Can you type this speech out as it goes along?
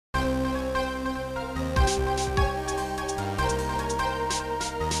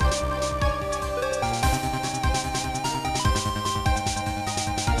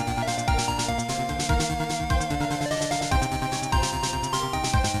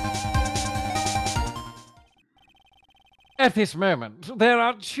At this moment, there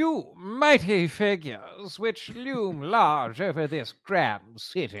are two mighty figures which loom large over this grand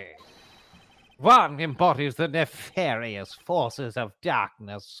city. One embodies the nefarious forces of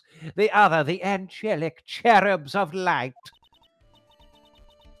darkness, the other the angelic cherubs of light.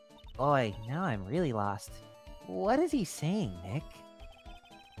 Boy, now I'm really lost. What is he saying, Nick?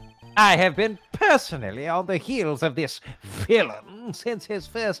 I have been personally on the heels of this villain since his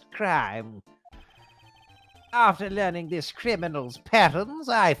first crime. After learning this criminal's patterns,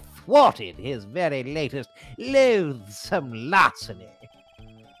 I thwarted his very latest loathsome larceny.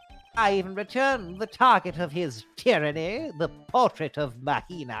 I even returned the target of his tyranny, the portrait of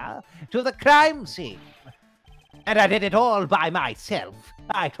Mahina, to the crime scene. And I did it all by myself.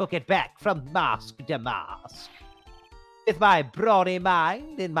 I took it back from mask to mask. With my brawny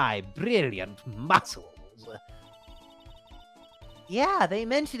mind and my brilliant muscles. Yeah, they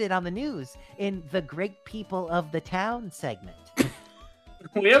mentioned it on the news in the Great People of the Town segment.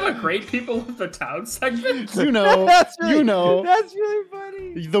 We have a Great People of the Town segment? You know, That's really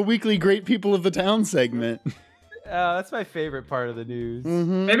funny. the weekly Great People of the Town segment. That's my favorite part of the news.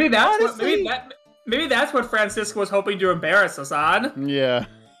 Mm-hmm. Maybe that's Honestly- maybe that's what Francisco was hoping to embarrass us on. Yeah.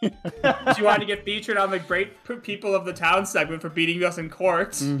 She wanted to get featured on the Great People of the Town segment for beating us in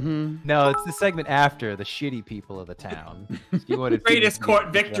court. Mm-hmm. No, it's the segment after the shitty people of the town. You wanted Greatest Phoenix court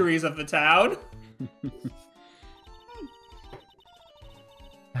to- victories of the town.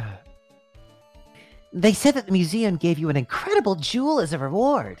 They said that the museum gave you an incredible jewel as a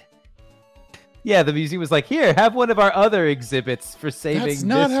reward. Yeah, the museum was like, here, have one of our other exhibits for saving That's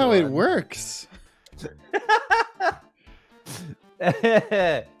not this how it one." works.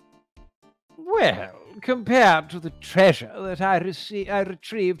 Well, compared to the treasure that I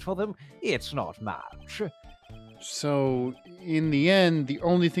retrieved for them, it's not much. So, in the end, the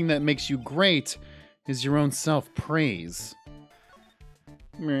only thing that makes you great is your own self-praise.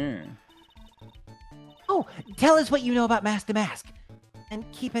 Meh. Oh, tell us what you know about Mask to Mask. And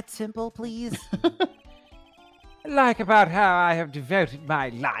keep it simple, please. Like about how I have devoted my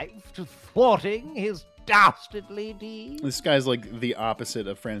life to thwarting his dastardly deeds. This guy's like the opposite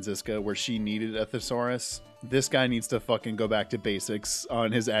of Franziska, where she needed a thesaurus. This guy needs to fucking go back to basics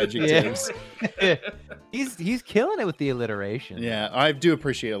on his adjectives. He's killing it with the alliteration. Yeah, I do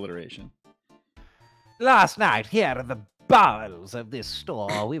appreciate alliteration. Last night, here in the bowels of this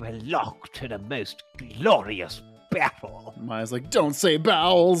store, we were locked in a most glorious battle. Maya's like, don't say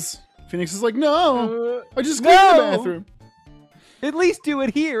bowels. Phoenix is like, no, I just cleaned no! the bathroom. At least do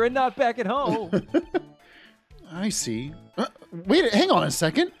it here and not back at home. I see. Wait, hang on a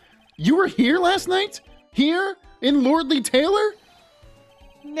second. You were here last night? Here? In Lordly Taylor?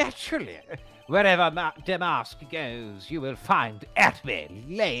 Naturally, wherever Damask goes, you will find Atme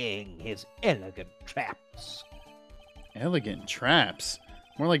laying his elegant traps. Elegant traps.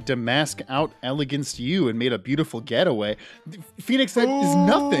 More like Damask out eleganced you and made a beautiful getaway. Phoenix, that is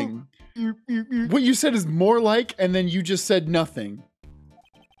nothing. What you said is more like, and then you just said nothing.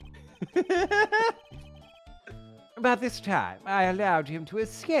 But this time, I allowed him to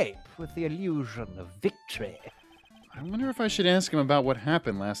escape with the illusion of victory. I wonder if I should ask him about what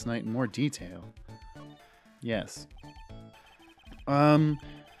happened last night in more detail. Yes. Can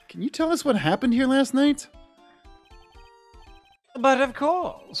you tell us what happened here last night? But of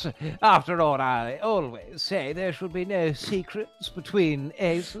course, after all, I always say there should be no secrets between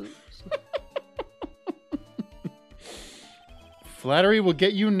aces. Flattery will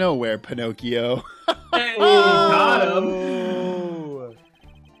get you nowhere, Pinocchio. Hey, got him.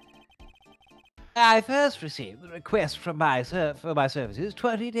 I first received the request from for my services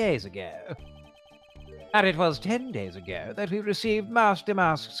 20 days ago. And it was 10 days ago that we received Master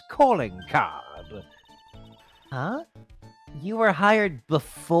Mask's calling card. Huh? You were hired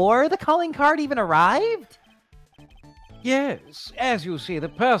before the calling card even arrived? Yes, as you see, the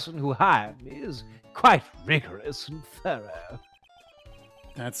person who hired me is quite rigorous and thorough.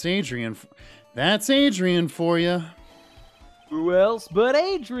 That's Adrian. That's Adrian for you. Who else but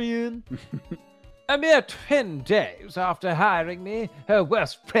Adrian? A mere 10 days after hiring me, her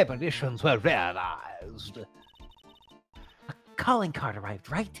worst premonitions were realized. A calling card arrived,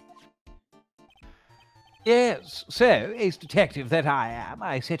 right? Yes, so, ace detective that I am,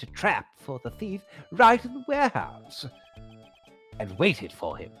 I set a trap for the thief right in the warehouse. And waited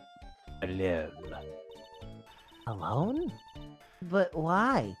for him. Alone. Alone? But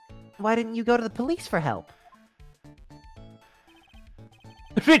why? Why didn't you go to the police for help?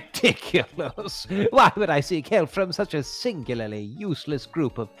 Ridiculous! Why would I seek help from such a singularly useless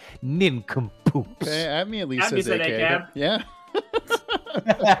group of nincompoops? Okay, Atme at least Atme says said AK. ACAB. Yeah. All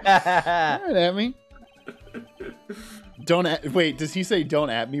right, Atme. Wait, does he say don't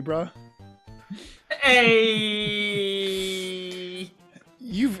at me, bruh? Hey.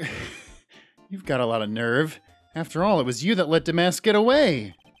 You've got a lot of nerve. After all, it was you that let Damask get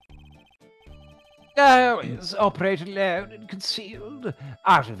away. I always operate alone and concealed,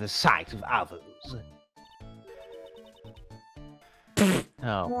 out of the sight of others. Oh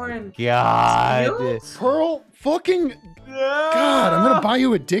my Warren, god. Seals? Pearl, fucking God, I'm gonna buy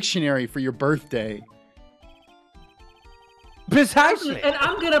you a dictionary for your birthday. Precisely. And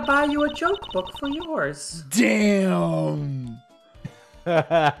I'm gonna buy you a joke book for yours. Damn. So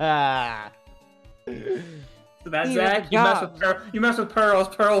that Even Zach, the you mess with Pearls.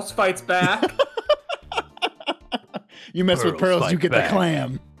 Pearls fights back. You mess with Pearls pearls, you fight get back. the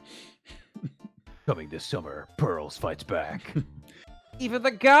clam. Coming this summer, Pearls fights back. Even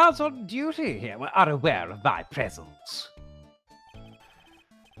the guards on duty here were unaware of my presence.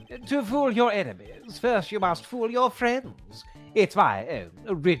 To fool your enemies, first you must fool your friends. It's my own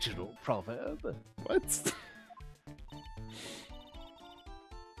original proverb. What?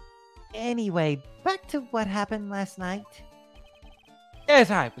 Anyway, back to what happened last night.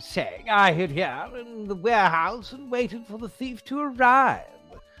 As I was saying, I hid here in the warehouse and waited for the thief to arrive.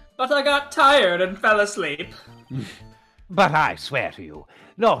 But I got tired and fell asleep. But I swear to you,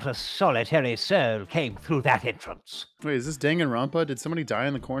 not a solitary soul came through that entrance. Wait, is this Danganronpa? Did somebody die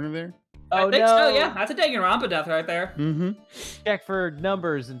in the corner there? Oh, I think no. so, yeah. That's a Danganronpa death right there. Mm-hmm. Check for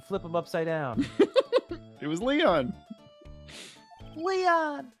numbers and flip them upside down. It was Leon.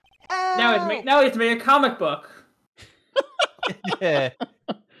 Leon! Now it's made a comic book. Yeah.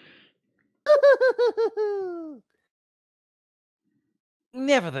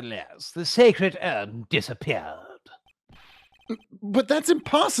 Nevertheless, the sacred urn disappeared. But that's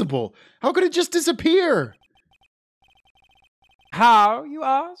impossible. How could it just disappear? How, you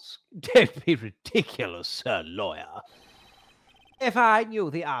ask? Don't be ridiculous, Sir Lawyer. If I knew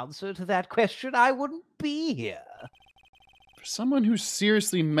the answer to that question, I wouldn't be here. For someone who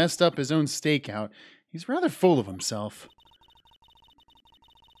seriously messed up his own stakeout, he's rather full of himself.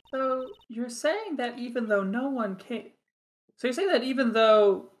 So you're saying that even though no one came... So you're saying that even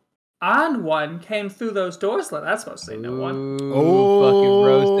though on one came through those doors, that's supposed to say no one. Ooh, fucking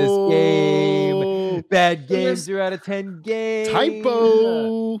roast this game. Bad game, Yes. 0 out of 10 game.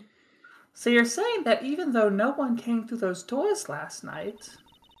 Typo! So you're saying that even though no one came through those doors last night,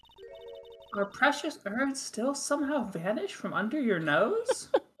 our precious urn still somehow vanished from under your nose?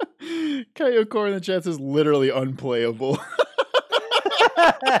 Kayoko in the chat is literally unplayable.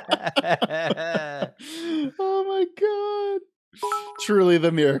 Oh my god. Truly,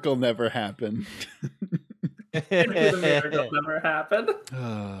 the miracle never happened. The miracle never happened.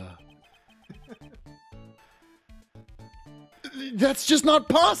 That's just not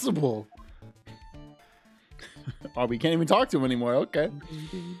possible. Oh, we can't even talk to him anymore. Okay.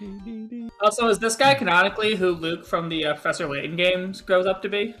 Also, is this guy canonically who Luke from the Professor Layton games grows up to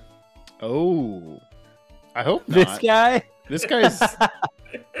be? Oh, I hope not. This guy? This guy's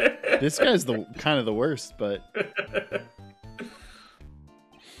the kind of the worst, but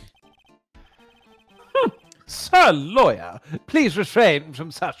Sir Lawyer, please refrain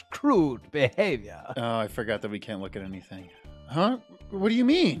from such crude behavior. oh, I forgot that we can't look at anything. Huh? What do you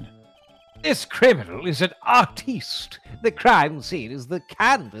mean? This criminal is an artiste. The crime scene is the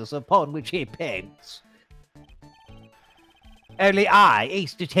canvas upon which he paints. Only I,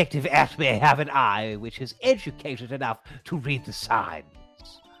 Ace Detective Atme, have an eye which is educated enough to read the signs.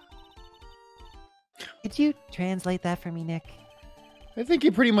 Could you translate that for me, Nick? I think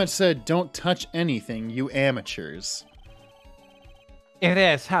he pretty much said, "Don't touch anything, you amateurs." If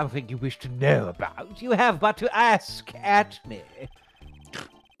there's something you wish to know about, you have but to ask Atme.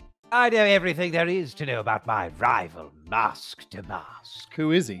 I know everything there is to know about my rival, Mask to Mask.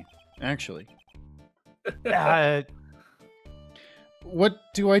 Who is he, actually? What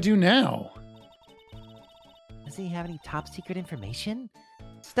What do I do now? Does he have any top secret information?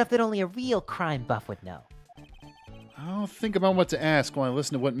 Stuff that only a real crime buff would know. I'll think about what to ask while I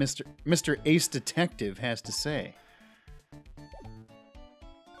listen to what Mr. Ace Detective has to say.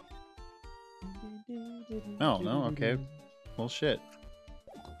 Oh, no, okay. Well, shit.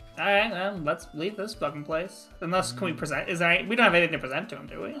 Alright, let's leave this fucking place. Unless, can we present? We don't have anything to present to him,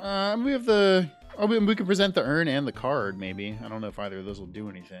 do we? We have the... Oh, we can present the urn and the card, maybe. I don't know if either of those will do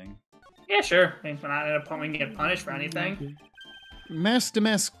anything. Yeah, sure. Means we're not at a point we can get punished for anything. Mask to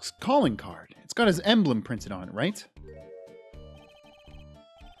Mask's calling card. It's got his emblem printed on it, right?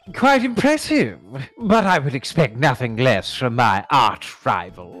 Quite impressive, but I would expect nothing less from my arch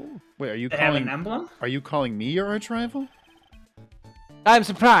rival. Wait, are you They have calling... an emblem? Are you calling me your arch rival? I'm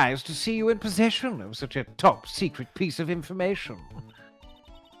surprised to see you in possession of such a top-secret piece of information.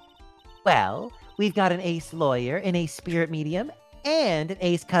 Well, we've got an ace lawyer, an ace spirit medium, and an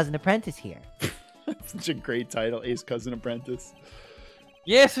ace cousin apprentice here. That's such a great title, Ace Cousin Apprentice.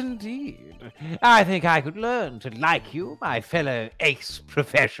 Yes, indeed. I think I could learn to like you, my fellow ace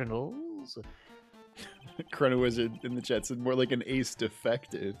professionals. Chrono Wizard in the chat said more like an ace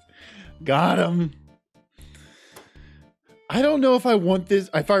defective. Got him. I don't know if I want this,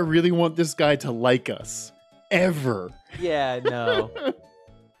 if I really want this guy to like us. Ever. Yeah, no.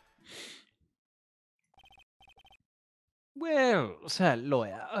 Well, Sir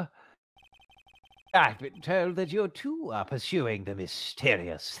Lawyer, I've been told that you too are pursuing the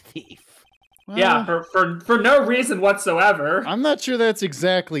mysterious thief. Yeah, for no reason whatsoever. I'm not sure that's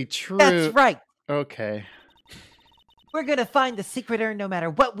exactly true. That's right. Okay. We're gonna find the secret urn no matter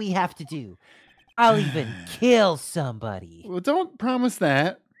what we have to do. I'll even kill somebody. Well, don't promise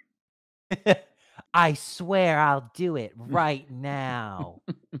that. I swear I'll do it right now.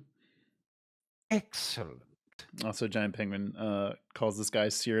 Excellent. Also, Giant Penguin calls this guy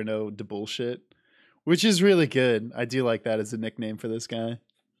Cyrano de bullshit, which is really good. I do like that as a nickname for this guy.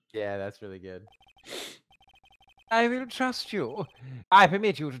 Yeah, that's really good. I will trust you. I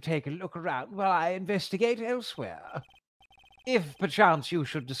permit you to take a look around while I investigate elsewhere. If perchance you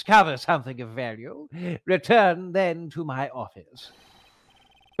should discover something of value, return then to my office.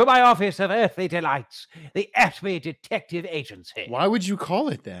 To my office of Earthly Delights, the Atme Detective Agency. Why would you call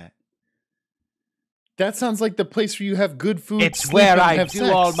it that? That sounds like the place where you have good food. It's sleep, where and I have do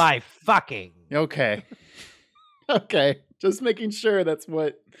sex. all my fucking. Okay. Okay. Just making sure that's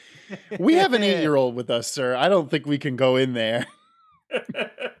what. We have an 8-year-old with us, sir. I don't think we can go in there.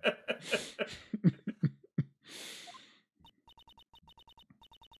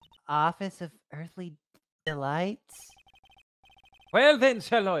 Office of Earthly Delights? Well then,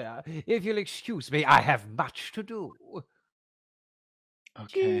 Sir Lawyer, if you'll excuse me, I have much to do.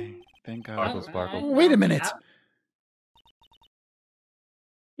 Okay. Thank God. Sparkle, sparkle. Wait a minute.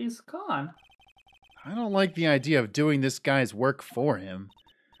 He's gone. I don't like the idea of doing this guy's work for him.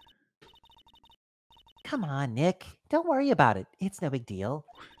 Come on, Nick. Don't worry about it. It's no big deal.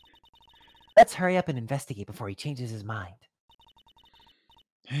 Let's hurry up and investigate before he changes his mind.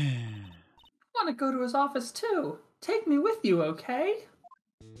 I want to go to his office too. Take me with you, okay?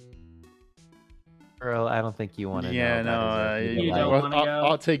 Earl, I don't think you want to Yeah, know. no. You don't wanna go?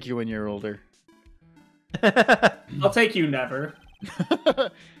 I'll take you when you're older. I'll take you never.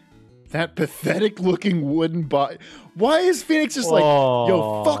 That pathetic looking wooden box. Why is Phoenix just like,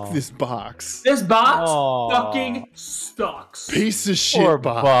 yo, fuck this box? This box Aw. fucking sucks. Piece of shit Poor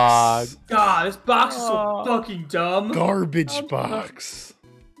box. God, this box is so Aw. fucking dumb. Garbage box.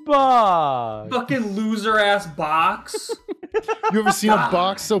 Bog. Fucking loser ass box. You ever seen a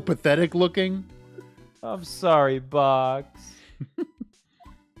box so pathetic looking? I'm sorry, Box.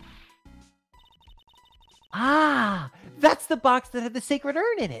 Ah, that's the box that had the sacred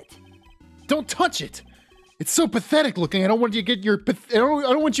urn in it. Don't touch it. It's so pathetic looking. I don't want you to get your. I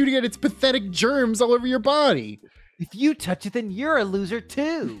don't want you to get its pathetic germs all over your body. If you touch it, then you're a loser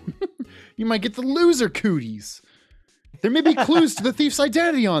too. You might get the loser cooties. There may be clues to the thief's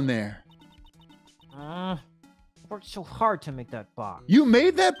identity on there. Worked so hard to make that box. You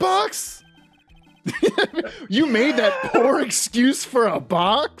made that box? You made that poor excuse for a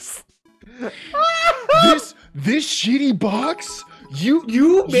box? This shitty box? You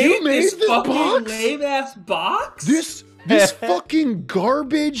made this fucking box? lame ass box? This fucking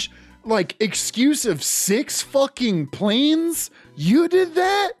garbage like excuse of 6 fucking planes? You did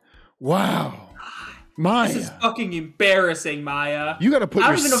that? Wow. Maya. This is fucking embarrassing, Maya. You gotta put I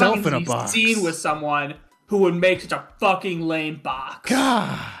don't even know if I yourself can in a be box. seen with someone who would make such a fucking lame box.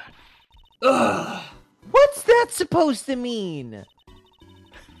 God. Ugh. What's that supposed to mean?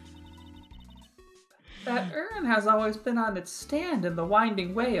 That urn has always been on its stand in the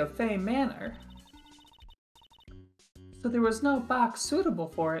winding way of Fame Manor. So there was no box suitable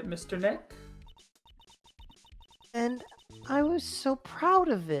for it, Mr. Nick. And I was so proud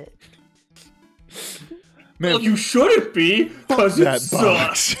of it. Man, Well, you shouldn't be, because it that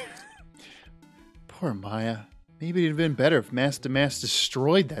sucks. box. Poor Maya. Maybe it'd have been better if Master Mass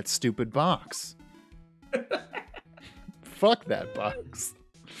destroyed that stupid box. Fuck that box.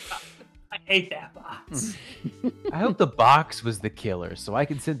 I hate that box. I hope the box was the killer, so I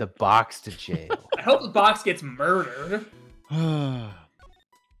can send the box to jail. I hope the box gets murdered. Wow,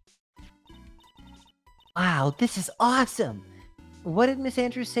 this is awesome. What did Miss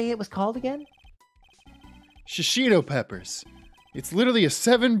Andrews say it was called again? Shishito peppers. It's literally a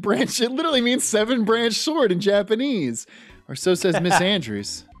 7-branch. It literally means 7-branch sword in Japanese. Or so says Miss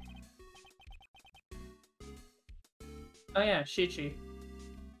Andrews. Oh yeah, Shichi.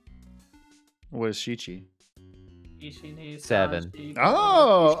 What is Shichi? Ichi needs 7.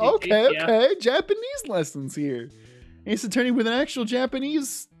 Oh, okay, yeah. okay. Japanese lessons here. Ace Attorney with an actual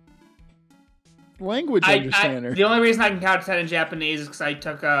Japanese language understander. The only reason I can count to 10 in Japanese is because I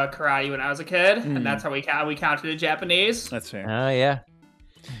took karate when I was a kid, Mm. and that's how we counted in Japanese. That's fair. Oh, yeah.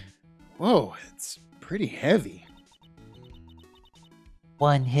 Whoa, it's pretty heavy.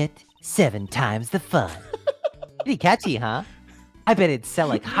 1 hit, 7 times the fun. Pretty catchy, huh? I bet it'd sell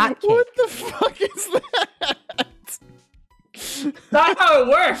like hotcakes. What the fuck is that? Not how it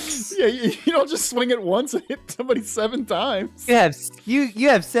works. Yeah, you don't just swing it once and hit somebody 7 times. You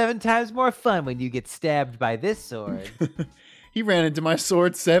have 7 times more fun when you get stabbed by this sword. He ran into my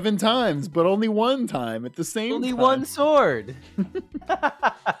sword 7 times, but only 1 time at the same Only time. 1 sword.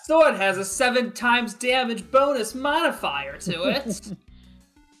 Sword has a 7 times damage bonus modifier to it.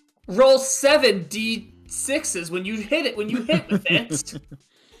 Roll 7 d6s when you hit with it.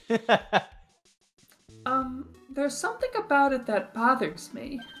 There's something about it that bothers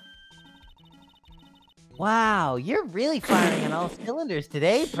me. Wow, you're really firing on all cylinders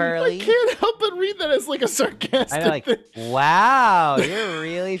today, I Pearly. can't help but read that as like a sarcastic I'm like, thing. wow, you're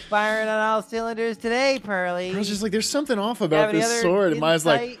really firing on all cylinders today, Pearly. I was just like, there's something off You about have any this other sword. And Maya's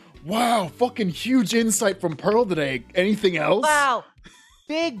like, insight? wow, fucking huge insight from Pearl today. Anything else? Wow,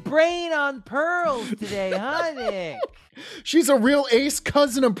 big brain on pearls today, huh, Nick? She's a real ace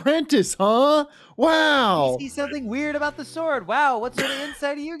cousin apprentice, huh? Wow. You see something weird about the sword. Wow, what sort of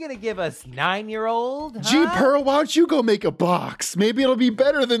insight are you gonna give us, 9-year-old? Huh? Gee, Pearl, why don't you go make a box? Maybe it'll be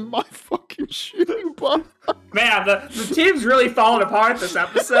better than my fucking shitty box. Man, the team's really falling apart this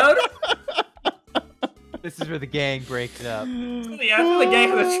episode. This is where the gang breaks up. Yeah, after the gang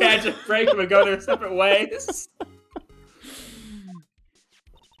has a tragic break and we go their separate ways.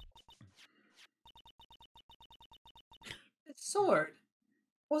 Sword.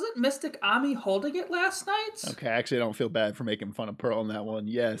 Wasn't Mystic Ami holding it last night? Okay, actually, I don't feel bad for making fun of Pearl on that one.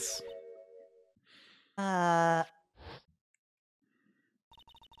 Yes. And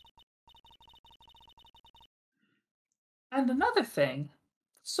another thing,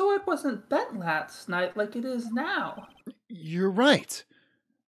 the sword wasn't bent last night like it is now. You're right.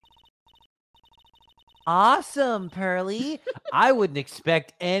 Awesome, Pearly. I wouldn't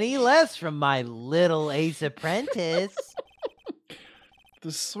expect any less from my little ace apprentice.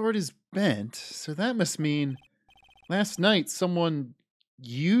 The sword is bent, so that must mean last night someone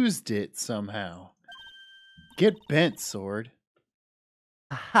used it somehow. Get bent, sword.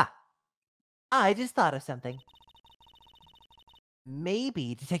 Aha! I just thought of something.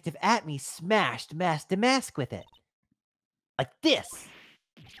 Maybe Detective Atme smashed Master Mask with it. Like this.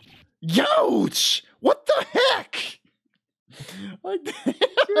 Youch! What the heck? Like,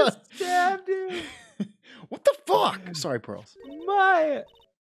 Just stabbed him. what the fuck? Sorry, Pearls. Maya.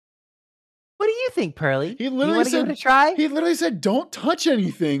 What do you think, Pearly? He You literally want to give said, it a try? He literally said, "Don't touch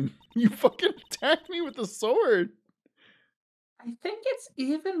anything." You fucking attacked me with the sword. I think it's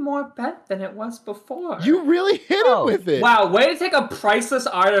even more bent than it was before. You really hit him with it. Wow, way to take a priceless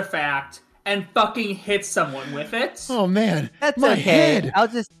artifact and fucking hit someone with it. Oh man, That's my okay. head,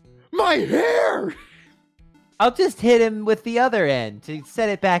 my hair. I'll just hit him with the other end to set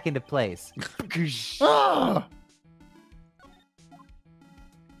it back into place. Ah.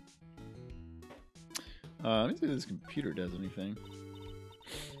 Let me see if this computer does anything.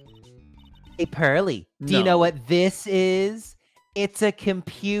 Hey, Pearly, do you know what this is? It's a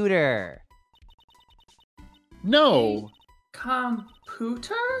computer. No.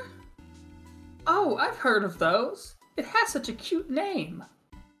 Computer? Oh, I've heard of those. It has such a cute name.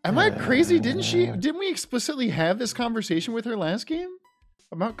 Am I crazy? Didn't we explicitly have this conversation with her last game?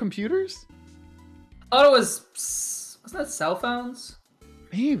 About computers? Oh, it wasn't that cell phones?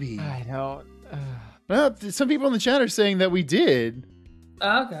 Maybe. I don't. Well, some people in the chat are saying that we did.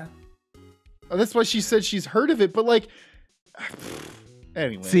 Oh, okay. Oh, that's why she said she's heard of it, but like...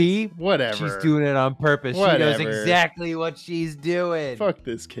 Anyway. See? Whatever. She's doing it on purpose. She knows Whatever. exactly what she's doing. Fuck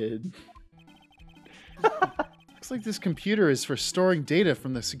this kid. Looks like this computer is for storing data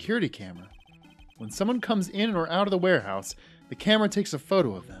from the security camera. When someone comes in or out of the warehouse, the camera takes a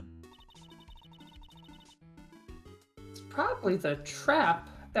photo of them. It's probably the trap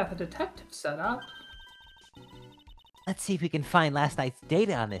that the detective set up. Let's see if we can find last night's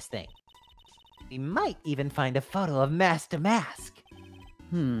data on this thing. We might even find a photo of Master Mask.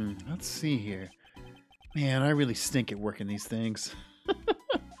 Let's see here. Man, I really stink at working these things.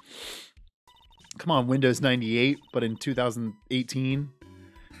 Come on, Windows 98, but in 2018.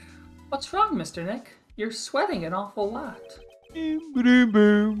 What's wrong, Mr. Nick? You're sweating an awful lot. I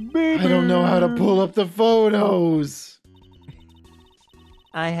don't know how to pull up the photos.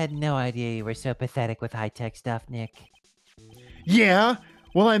 I had no idea you were so pathetic with high-tech stuff, Nick. Yeah,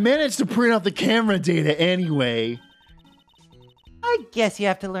 well, I managed to print out the camera data anyway. I guess you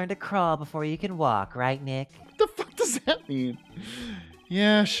have to learn to crawl before you can walk, right, Nick? What the fuck does that mean?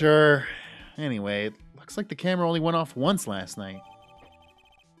 Yeah, sure. Anyway, it looks like the camera only went off once last night.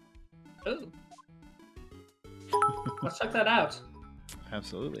 Ooh. Let's check that out.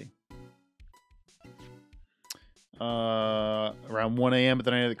 Absolutely. Around 1 a.m. at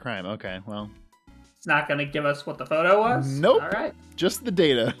the night of the crime. Okay, well. It's not going to give us what the photo was? Nope. All right. Just the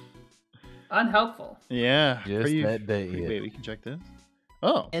data. Unhelpful. Yeah. Just that data. Wait, we can check this?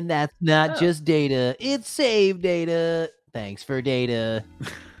 Oh. And that's not just data, it's saved data. Thanks for data.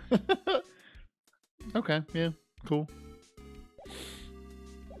 Okay, yeah, cool.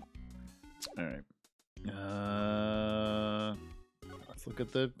 All right. Let's look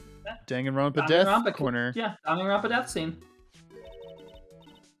at the Danganronpa death corner. Yeah, Danganronpa death scene.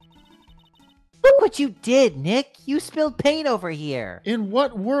 Look what you did, Nick. You spilled paint over here. In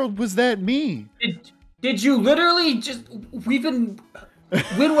what world was that me? Did you literally just... When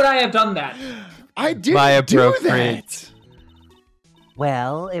would I have done that? I didn't do that.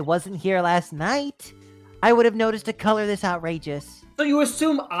 Well, it wasn't here last night. I would have noticed a color this outrageous. So you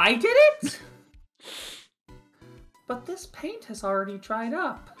assume I did it? But this paint has already dried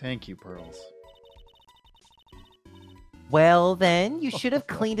up. Thank you, Pearls. Well, then, you should have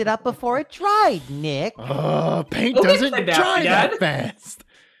cleaned it up before it dried, Nick. Paint doesn't dry that fast.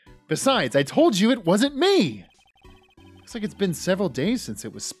 Besides, I told you it wasn't me. Looks like it's been several days since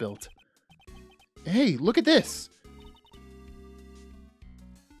it was spilt. Hey, look at this.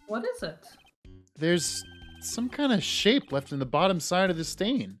 What is it? There's some kind of shape left in the bottom side of the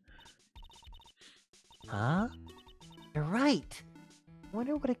stain. Huh? You're right. I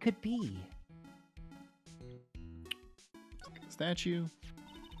wonder what it could be. Statue.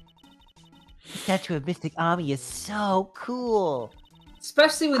 The statue of Mystic Ami is so cool.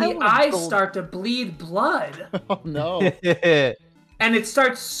 Especially when the eyes start to bleed blood. Oh no. And it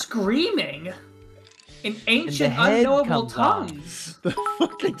starts screaming in ancient, unknowable tongues. The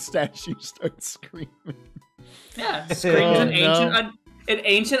fucking statue starts screaming. Yeah, it screams in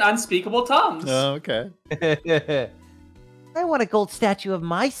ancient, unspeakable tongues. Oh, okay. I want a gold statue of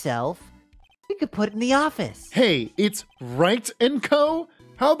myself. We could put it in the office. Hey, it's Wright & Co.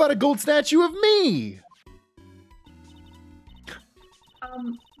 How about a gold statue of me?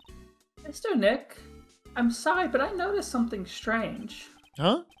 Mr. Nick, I'm sorry, but I noticed something strange.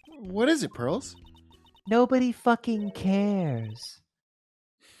 Huh? What is it, Pearls? Nobody fucking cares.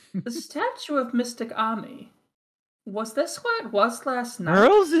 The statue of Mystic Ami. Was this what it was last night?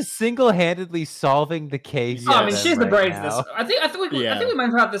 Pearls is single-handedly solving the case. Oh, I mean, she's the brains of now. this. I think we might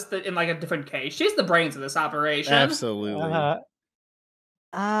have this in like a different case. She's the brains of this operation. Absolutely.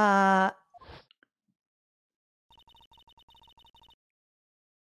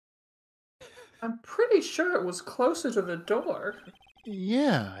 I'm pretty sure it was closer to the door.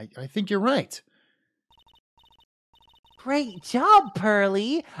 Yeah, I think you're right. Great job,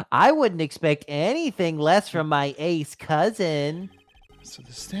 Pearly. I wouldn't expect anything less from my ace cousin. So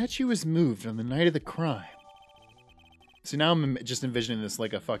the statue was moved on the night of the crime. So now I'm just envisioning this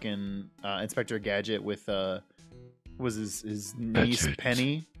like a fucking Inspector Gadget with was his niece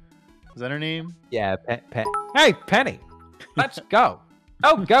Penny? Was that her name? Yeah, Hey, Penny, let's go.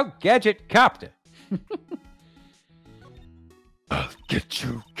 Oh, go, Gadget Copter. I'll get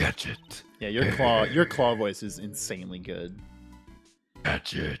you, Gadget. Yeah, your claw voice is insanely good.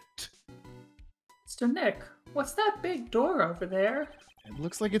 Gadget. Mr. Nick, what's that big door over there? It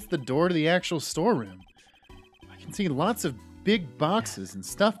looks like it's the door to the actual storeroom. I can see lots of big boxes and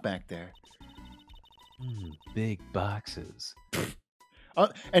stuff back there. Big boxes.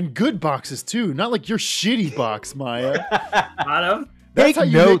 And good boxes too, not like your shitty box, Maya. Bottom. That's how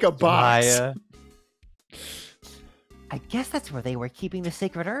you make a box. Maya. I guess that's where they were keeping the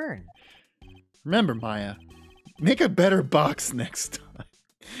sacred urn. Remember, Maya, make a better box next time.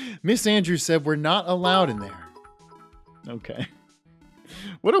 Miss Andrews said we're not allowed in there. Okay.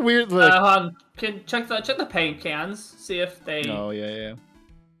 What a weird Can check the paint cans. See if they. Oh yeah.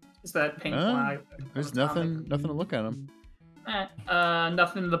 Is that paint flag? There's nothing to look at them.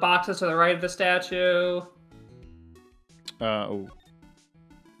 Nothing in the boxes to the right of the statue. Oh.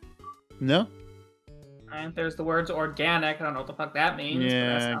 No. And there's the words organic. I don't know what the fuck that means.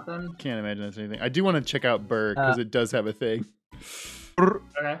 Yeah, but that's nothing. Can't imagine that's anything. I do want to check out Burr because it does have a thing.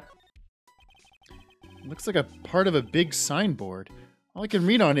 Okay. Looks like a part of a big signboard. All I can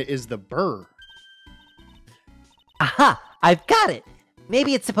read on it is the Burr. Aha! I've got it!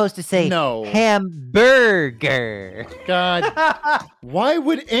 Maybe it's supposed to say No. hamburger. God, why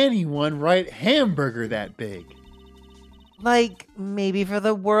would anyone write hamburger that big? Like, maybe for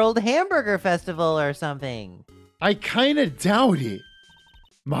the World Hamburger Festival or something. I kind of doubt it.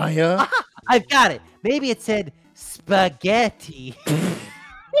 Maya? Aha! I've got it! Maybe it said spaghetti.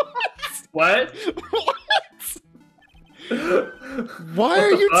 What? Why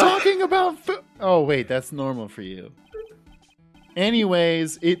are you talking about Oh, wait, that's normal for you.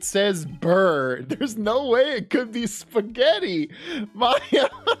 Anyways, it says burr. There's no way it could be spaghetti. Maya.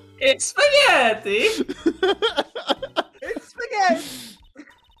 It's spaghetti. It's spaghetti.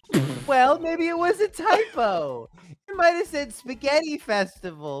 Well, maybe it was a typo. It might have said spaghetti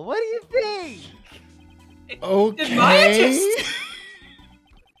festival. What do you think? Did Maya Okay. just...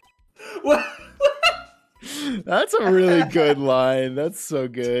 What? That's a really good line. That's so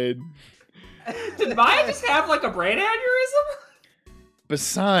good. Did Maya just have like a brain aneurysm?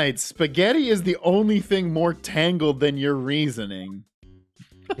 Besides, spaghetti is the only thing more tangled than your reasoning.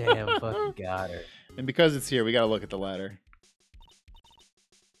 Damn, fucking got her. And because it's here, we gotta look at the ladder.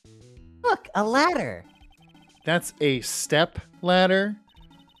 Look, a ladder. That's a step ladder.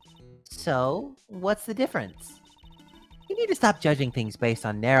 So, what's the difference? You need to stop judging things based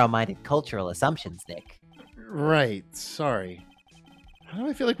on narrow-minded cultural assumptions, Nick. Right, sorry. How do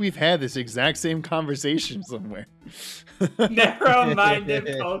I feel like we've had this exact same conversation somewhere?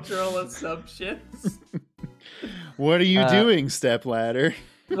 Narrow-minded cultural assumptions. What are you doing, step ladder?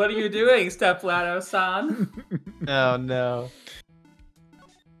 What are you doing, Stepladder-san? Oh no.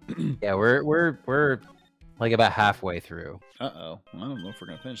 Yeah, we're like about halfway through. Uh-oh. I don't know if we're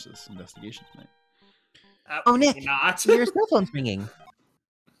gonna finish this investigation tonight. Oh, Nick, Not. your cell phone's ringing.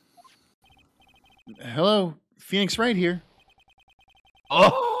 Hello, Phoenix Wright here.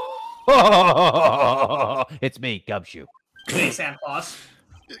 Oh, it's me, Gumshoe. Hey, Santa Claus.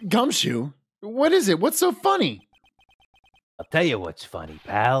 Gumshoe? What is it? What's so funny? I'll tell you what's funny,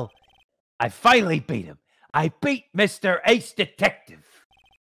 pal. I finally beat him. I beat Mr. Ace Detective.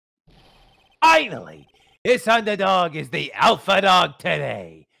 Finally! This underdog is the alpha dog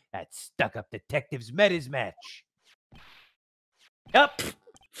today. That stuck-up detective's met his match. Yup,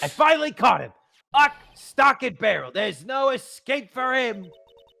 I finally caught him. Lock, stock, and barrel. There's no escape for him.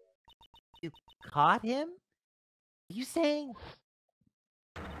 You caught him? Are you saying...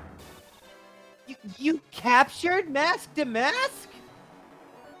 You captured Mask to Mask?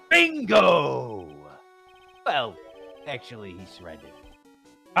 Bingo! Well, actually, he surrendered.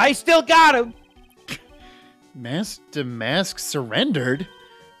 I still got him. Mask to Mask surrendered?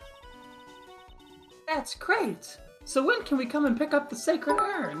 That's great. So when can we come and pick up the sacred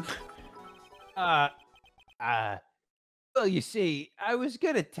urn? Well, you see, I was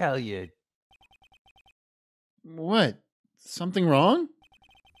gonna tell you. What? Something wrong?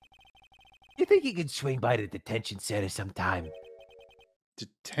 You think you could swing by the detention center sometime?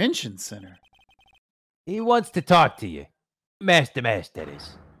 Detention center? He wants to talk to you. Master, that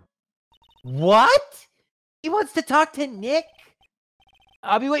is. What? He wants to talk to Nick?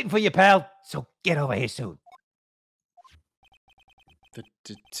 I'll be waiting for you, pal, so get over here soon. The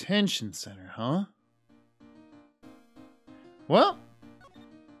detention center, huh? Well,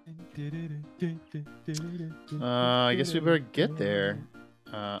 I guess we better get there.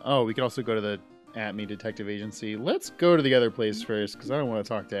 Oh, we could also go to the Atme Detective Agency. Let's go to the other place first, because I don't want to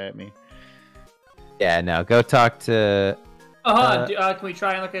talk to Atme. Yeah, no, go talk to. Can we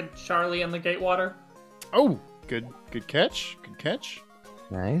try and look at Charlie and the Gatewater? Oh, good catch. Good catch.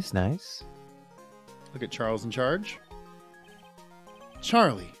 Nice, nice. Look at Charles in charge.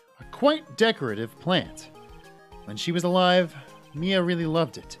 Charlie, a quite decorative plant. When she was alive, Mia really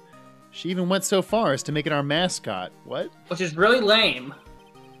loved it. She even went so far as to make it our mascot. What? Which is really lame.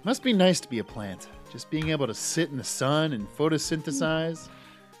 Must be nice to be a plant. Just being able to sit in the sun and photosynthesize.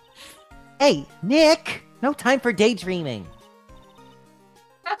 Hey, Nick! No time for daydreaming.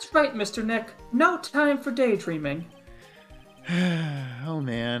 That's right, Mr. Nick. No time for daydreaming. Oh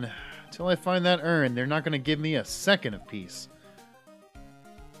man. Until I find that urn, they're not going to give me a second of peace.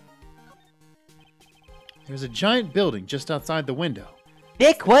 There's a giant building just outside the window.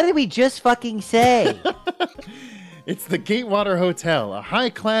 Nick, what did we just fucking say? It's the Gatewater Hotel, a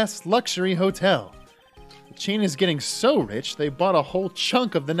high-class luxury hotel. The chain is getting so rich, they bought a whole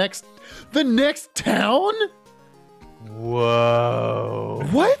chunk of the next town? Whoa.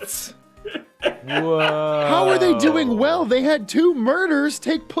 What? Whoa. How are they doing well? They had 2 murders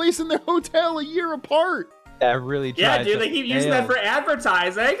take place in their hotel a year apart. That really Yeah, drives dude, up they keep the using that sales. for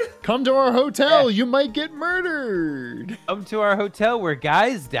advertising. Come to our hotel, you might get murdered. Come to our hotel where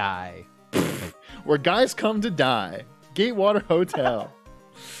guys die. where guys come to die. Gatewater Hotel.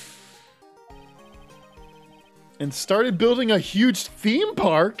 And started building a huge theme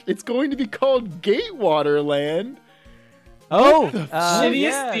park. It's going to be called Gatewater Land. Oh,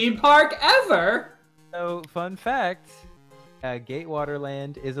 Shittiest theme park ever. So, fun fact: Gatewater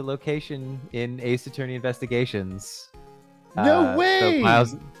Land is a location in Ace Attorney Investigations. No way! So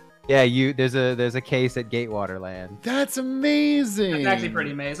Miles, there's a case at Gatewater Land. That's amazing. That's actually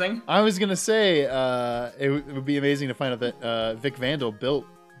pretty amazing. I was gonna say it would be amazing to find out that Vic Vandal built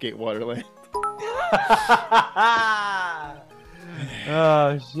Gatewater Land.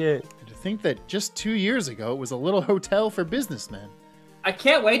 Oh shit! To think that just 2 years ago it was a little hotel for businessmen. I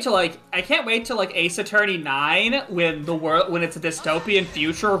can't wait till Ace Attorney 9 when it's a dystopian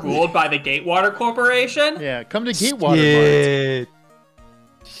future ruled by the Gatewater Corporation. Yeah, come to Gatewater Mart.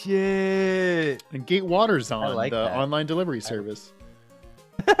 Shit. And Gatewater's on like the that. online delivery service.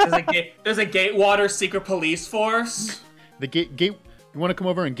 There's a Gatewater secret police force. The gate. You want to come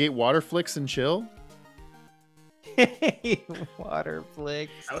over and Gatewater flicks and chill? Water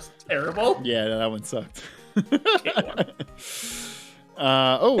flicks. That was terrible. Yeah, that one sucked. Gatewater.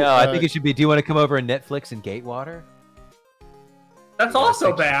 No, I think it should be. Do you want to come over and Netflix and Gatewater? That's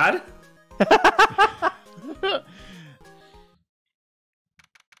also bad.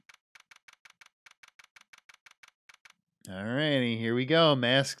 Alrighty, here we go.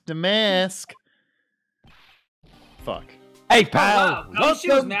 Mask to mask. Fuck. Hey, pal. wow. Oh, she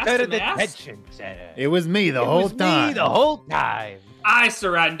was Welcome mask to to the mask? detention center. It was me the It whole was time. me the whole time. I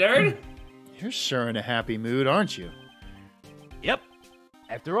surrendered. You're sure in a happy mood, aren't you? Yep.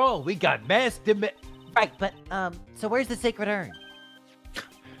 After all, we got masked to Right, but so where's the sacred urn?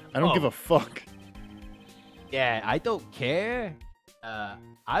 I don't Oh. give a fuck. Yeah, I don't care.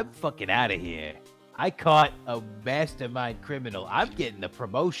 I'm fucking out of here. I caught a mastermind criminal. I'm getting a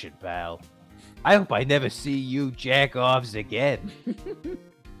promotion, pal. I hope I never see you jack-offs again.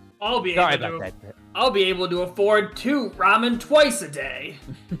 I'll be Sorry able about to. I'll be able to afford 2 ramen twice a day.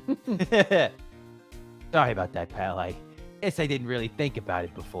 that. Sorry about that, pal. I guess I didn't really think about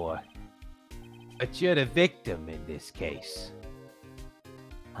it before. But you're the victim in this case.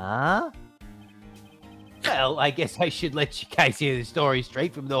 Huh? Well, I guess I should let you guys hear the story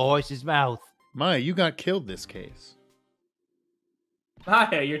straight from the horse's mouth. Maya, you got killed this case.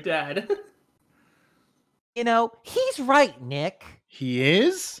 Maya, you're dead. You know, he's right, Nick. He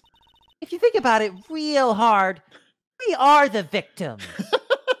is? If you think about it real hard, we are the victims.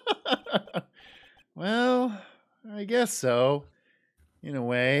 Well, I guess so. In a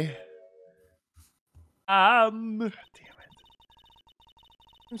way. Damn it.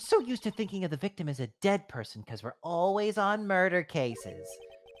 I'm so used to thinking of the victim as a dead person because we're always on murder cases.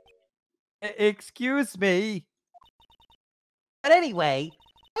 Excuse me. But anyway,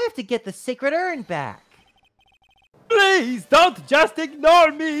 I have to get the sacred urn back. Please don't just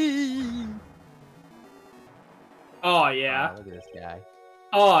ignore me. Oh yeah. Look at this guy.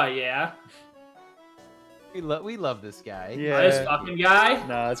 Oh yeah. We love this guy. This fucking guy.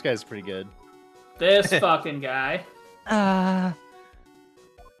 Nah, this guy's pretty good. This fucking guy.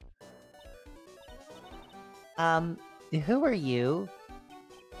 Who are you?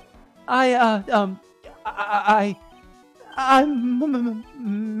 I'm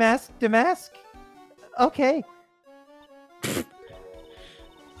mask to mask. Okay.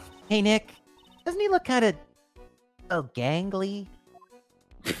 Hey, Nick. Doesn't he look kind of gangly?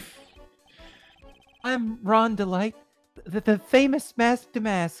 I'm Ron DeLite, the famous mask to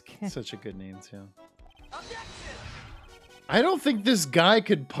mask. Such a good name, too. I don't think this guy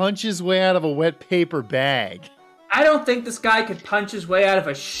could punch his way out of a wet paper bag. I don't think this guy could punch his way out of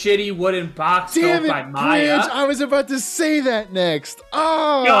a shitty wooden box Damn built it, by Maya. Bridge! I was about to say that next.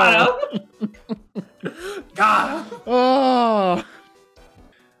 Oh! Got him. Got him. Oh!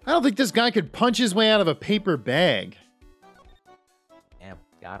 I don't think this guy could punch his way out of a paper bag. Damn,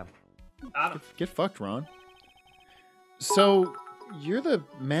 got him. Got him. Get fucked, Ron. So, you're the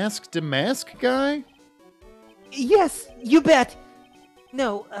mask to mask guy? Yes, you bet.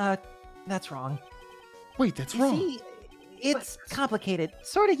 No, that's wrong. Wait, that's You wrong. see, it's complicated.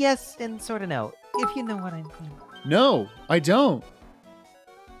 Sort of yes and sort of no, if you know what I mean. No, I don't.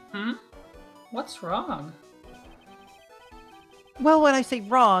 What's wrong? Well, when I say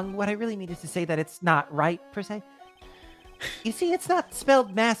wrong, what I really mean is to say that it's not right, per se. You see, it's not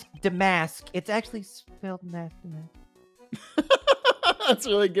spelled mask to mask. It's actually spelled mask to mask. That's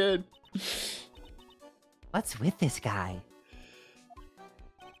really good. What's with this guy?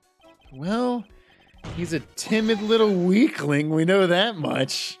 Well, he's a timid little weakling, we know that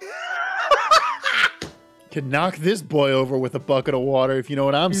much. Could knock this boy over with a bucket of water, if you know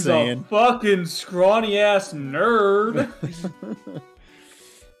what I'm saying. A fucking scrawny ass nerd.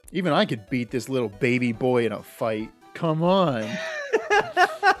 Even I could beat this little baby boy in a fight. Come on.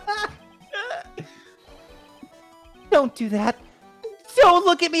 Don't do that. Don't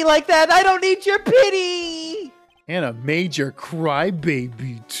look at me like that. I don't need your pity. And a major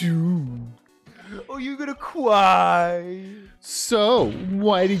crybaby, too. Oh, you're gonna cry. So,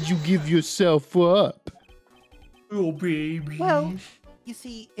 why did you give yourself up? Oh, baby. Well, you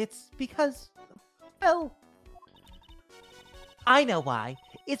see, it's because, well, I know why.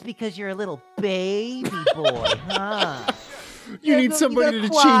 It's because you're a little baby boy, huh? You need somebody to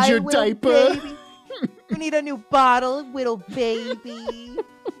change your diaper. Baby. You need a new bottle, little baby.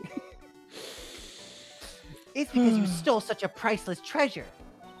 It's because you stole such a priceless treasure.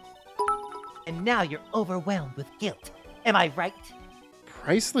 And now you're overwhelmed with guilt. Am I right?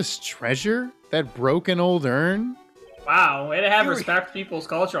 Priceless treasure? That broken old urn? Wow, way to have respect for people's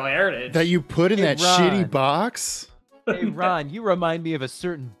cultural heritage. That you put in Hey, that Ron. shitty box? Hey, Ron, you remind me of a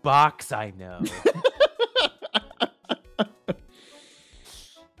certain box I know.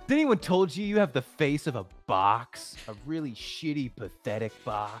 Has anyone told you you have the face of a box? A really shitty, pathetic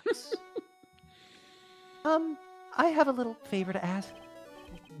box? I have a little favor to ask.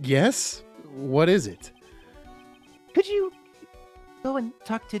 Yes? What is it? Could you go and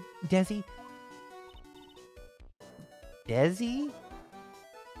talk to Desi? Desi?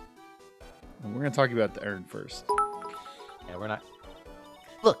 We're going to talk about the urn first. Yeah, we're not.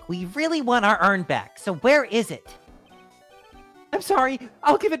 Look, we really want our urn back, so where is it? I'm sorry,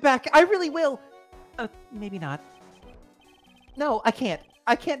 I'll give it back. I really will. Maybe not. No, I can't.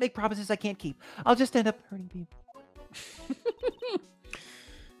 I can't make promises I can't keep. I'll just end up hurting people.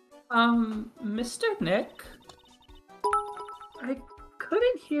 Mr. Nick? I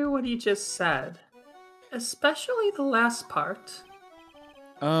couldn't hear what he just said. Especially the last part.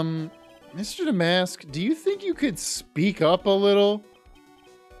 Mr. Damask, do you think you could speak up a little?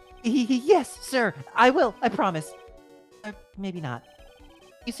 Yes, sir. I will. I promise. Maybe not.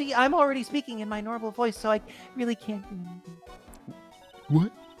 You see, I'm already speaking in my normal voice, so I really can't do anything.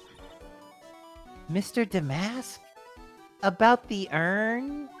 What? Mr. Damask? About the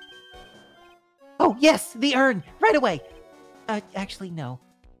urn? Oh, yes, the urn! Right away! Actually, no.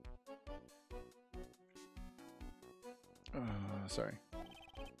 Sorry.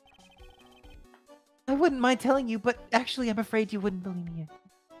 I wouldn't mind telling you, but actually, I'm afraid you wouldn't believe me.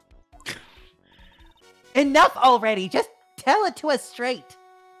 Enough already! Just tell it to us straight!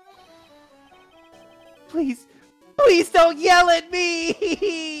 Please, please don't yell at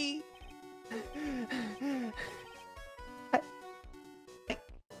me!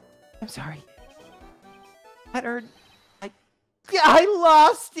 I'm sorry. That urn, I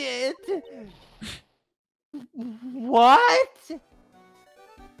lost it! What?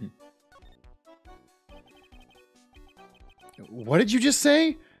 What did you just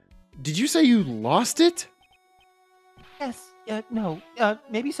say? Did you say you lost it? Yes, no,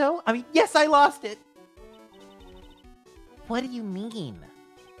 maybe so? I mean, yes, I lost it! What do you mean?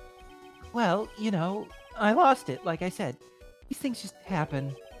 Well, you know, I lost it, like I said. These things just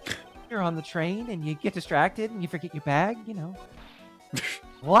happen. You're on the train, and you get distracted, and you forget your bag, you know.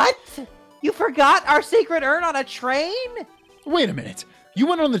 What? You forgot our sacred urn on a train? Wait a minute. You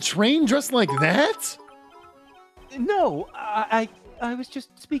went on the train dressed like that? No, I was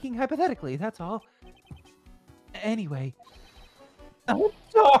just speaking hypothetically, that's all. Anyway. I'm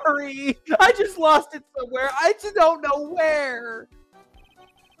sorry. I just lost it somewhere. I just don't know where.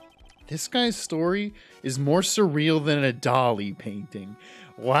 This guy's story is more surreal than a Dali painting.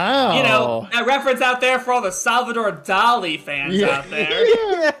 Wow. You know, that reference out there for all the Salvador Dali fans out there.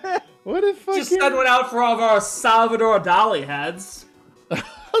 Yeah. What a fucking... Just send one out for all of our Salvador Dali heads.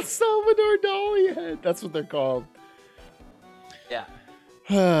 Salvador Dali head. That's what they're called. Yeah.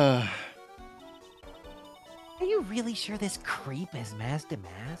 Are you really sure this creep is Master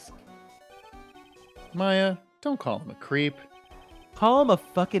Mask? Maya, don't call him a creep. Call him a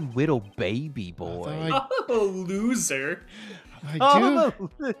fucking little baby boy. Oh, loser. I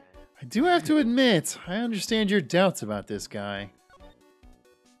do have to admit, I understand your doubts about this guy.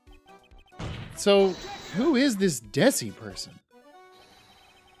 So, who is this Desi person?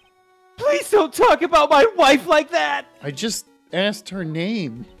 Please don't talk about my wife like that! I just asked her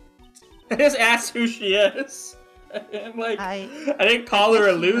name. I just asked who she is. I'm like, I didn't call her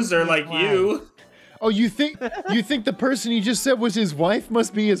a loser like you. Oh, you think the person you just said was his wife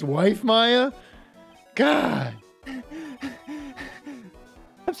must be his wife, Maya? God.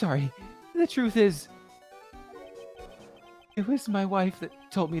 I'm sorry. The truth is, it was my wife that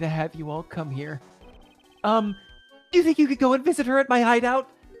told me to have you all come here. Do you think you could go and visit her at my hideout?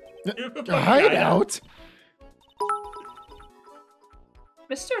 Hideout?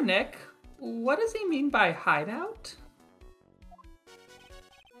 Mr. Nick, what does he mean by hideout?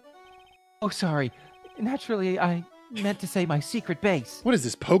 Oh, sorry. Naturally, I meant to say my secret base. What is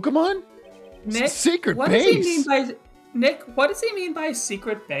this, Pokemon? Nick, Secret what base? does he mean by Nick? What does he mean by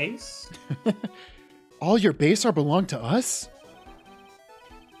secret base? All your base are belong to us?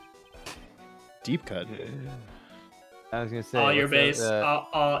 Deep cut. I was gonna say all your what's base, that,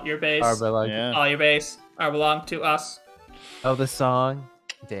 all your base, Yeah. all your base are belong to us. Oh, the song.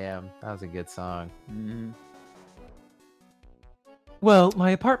 Damn, that was a good song. Mhm. Well, my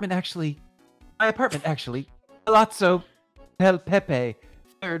apartment actually, Palazzo Pel Pepe,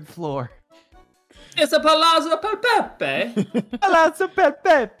 3rd floor. It's a Palazzo per Pepe. Palazzo Pel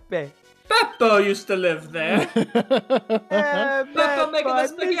Pepe. Beppo used to live there. Beppo Beppo, making I the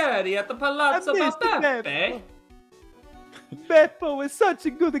spaghetti at the Palazzo miss per the Pepe. Beppo is such a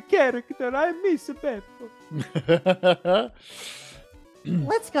good character. I miss Beppo.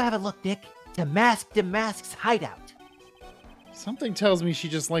 Let's go have a look, Dick. Damask's hideout. Something tells me she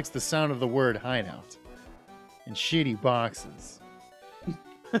just likes the sound of the word hideout. And shitty boxes.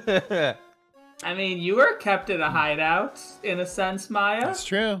 I mean, you were kept in a hideout, in a sense, Maya. That's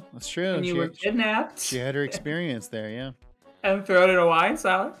true. That's true. When you were kidnapped. She had her experience there, yeah. And thrown in a wine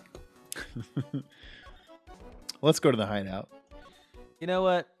cellar. Let's go to the hideout. You know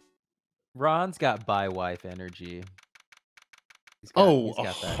what? Ron's got bi-wife energy. He's Oh,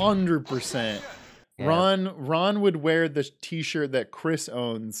 got that. 100%. Yeah. Ron would wear the t-shirt that Chris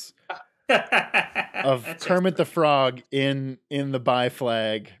owns of That's Kermit the Frog in the bi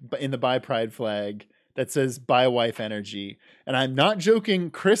flag, in the bi pride flag that says bi wife energy. And I'm not joking.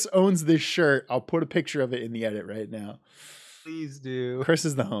 Chris owns this shirt. I'll put a picture of it in the edit right now. Please do. Chris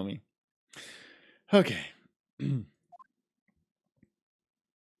is the homie. Okay.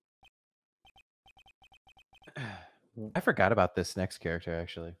 I forgot about this next character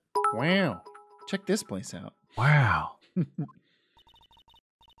actually. Wow. Check this place out. Wow.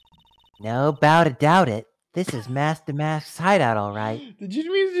 No doubt it. This is Master Mask's hideout, all right. Did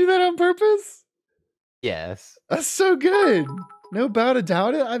you mean to do that on purpose? Yes. That's so good. No doubt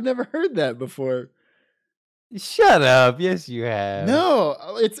about it. I've never heard that before. Shut up. Yes, you have. No,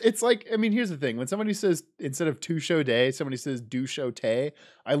 it's like, I mean, here's the thing. When somebody says, instead of two show day, somebody says do show tay,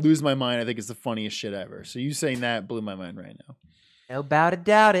 I lose my mind. I think it's the funniest shit ever. So you saying that blew my mind right now. No doubt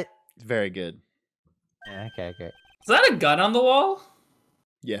it. It's very good. Yeah, okay. Is that a gun on the wall?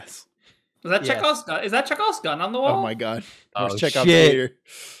 Yes. Is that Yes. Chekhov's gun? Is that Chekhov's gun on the wall? Oh my God. Oh, There's Chekhov's shit. gator.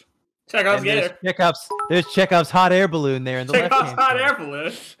 Chekhov's And there's gator. Chekhov's Chekhov's hot air balloon there in the left Chekhov's hand hot corner. air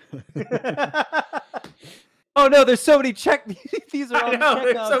balloon. Oh no, there's so many these are all I know,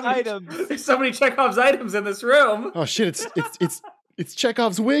 Chekhov's items. There's so many Chekhov's items in this room. Oh shit, it's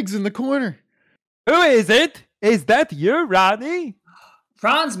Chekhov's wigs in the corner. Who is it? Is that you, Ronnie?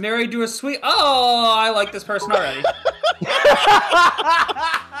 Ron's married to a sweet. Oh, I like this person already.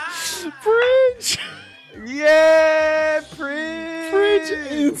 Fridge! Yeah, Prince. Fridge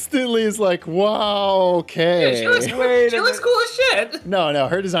instantly is like, wow, okay. Yeah, she looks, Wait a she looks cool as shit. No,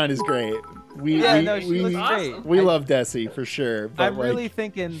 her design is great. She looks great. We love Desi for sure. But I'm really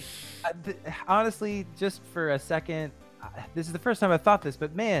thinking, honestly, just for a second, this is the first time I thought this,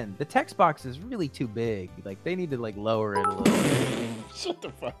 but man, the text box is really too big. Like they need to like lower it a little bit. shut the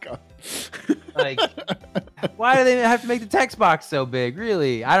fuck up. Like, why do they have to make the text box so big?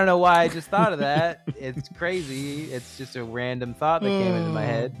 Really, I don't know why I just thought of that. It's crazy. It's just a random thought that came into my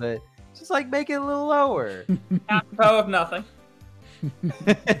head, but just like make it a little lower. Apropos of nothing.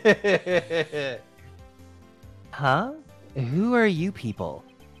 Huh? Who are you people?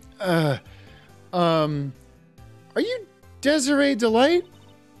 Are you Desiree DeLite?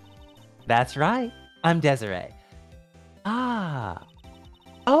 That's right. I'm Desiree. Ah.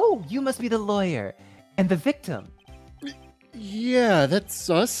 Oh, you must be the lawyer and the victim. Yeah, that's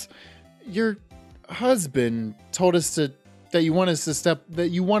us. Your husband told us that you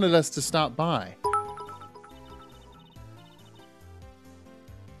wanted us to stop by.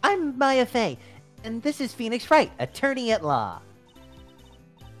 I'm Maya Fey, and this is Phoenix Wright, attorney at law.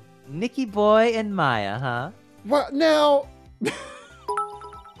 Nicky Boy and Maya, huh? What now?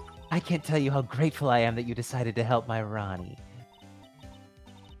 I can't tell you how grateful I am that you decided to help my Ronnie.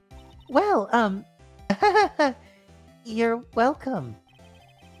 Well, you're welcome.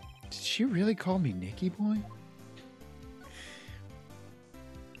 Did she really call me Nicky Boy?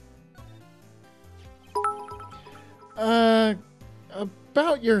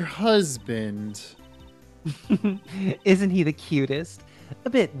 About your husband. Isn't he the cutest? A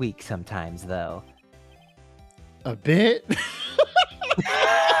bit weak sometimes, though. A bit?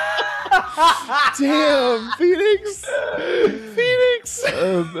 Damn, Phoenix! Phoenix!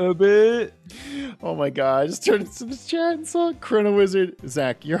 A bit. Oh my god, I just turned into this chat and saw Chrono Wizard.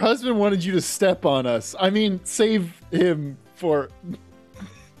 Zach, your husband wanted you to step on us. I mean, save him for...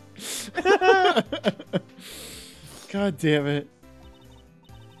 God damn it.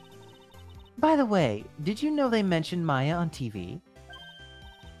 By the way, did you know they mentioned Maya on TV?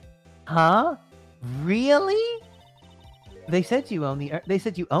 Huh? Really? They said you own the urn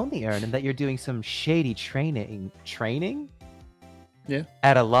and that you're doing some shady training. Yeah.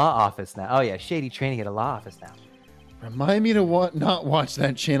 At a law office now. Oh yeah, shady training at a law office now. Remind me to not watch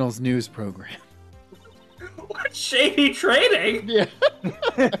that channel's news program. What shady trading? Yeah.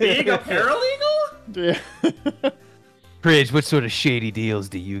 Being a paralegal? Yeah. Bridge, what sort of shady deals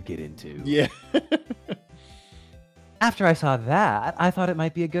do you get into? Yeah. After I saw that, I thought it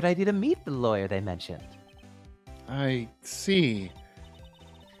might be a good idea to meet the lawyer they mentioned. I see.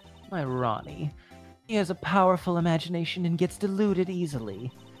 My Ronnie. He has a powerful imagination and gets deluded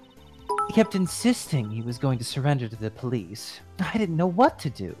easily. He kept insisting he was going to surrender to the police. I didn't know what to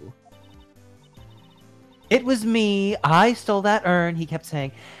do. It was me. I stole that urn, he kept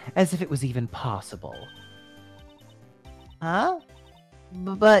saying, as if it was even possible. Huh?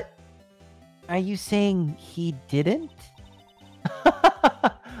 But are you saying he didn't?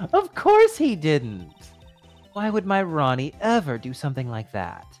 Of course he didn't. Why would my Ronnie ever do something like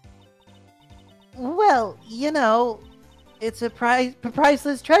that? Well, you know, it's a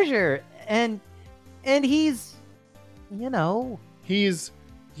priceless treasure, and he's, you know... He's,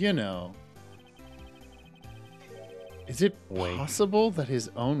 you know... Is it possible that his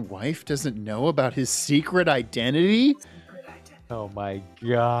own wife doesn't know about his secret identity? Oh my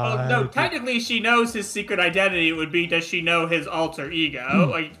god. Oh, no, technically she knows his secret identity. It would be, does she know his alter ego?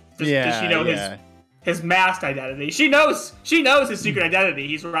 Like, does she know his masked identity? She knows his secret identity.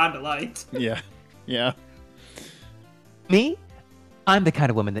 He's Ron DeLite. Yeah. Yeah. Me? I'm the kind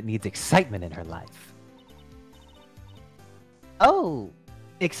of woman that needs excitement in her life. Oh,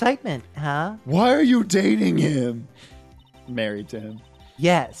 excitement, huh? Why are you dating him? Married to him.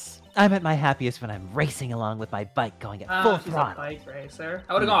 Yes. I'm at my happiest when I'm racing along with my bike going at full She's a throttle. bike racer.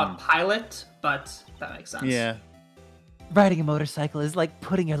 I would have gone with pilot, but that makes sense. Yeah. Riding a motorcycle is like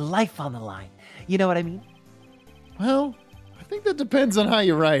putting your life on the line. You know what I mean? Well, I think that depends on how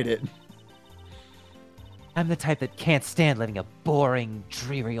you ride it. I'm the type that can't stand living a boring,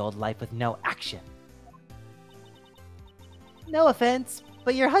 dreary old life with no action. No offense,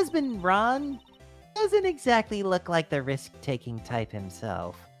 but your husband, Ron, doesn't exactly look like the risk-taking type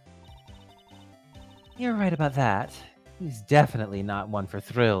himself. You're right about that. He's definitely not one for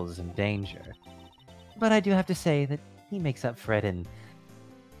thrills and danger. But I do have to say that he makes up for it in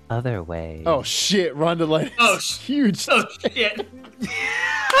other ways. Oh shit, Ron DeLite is huge. Oh shit.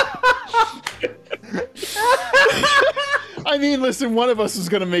 I mean, listen, one of us was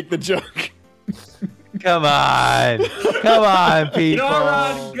gonna make the joke. Come on. Come on, people. You know what,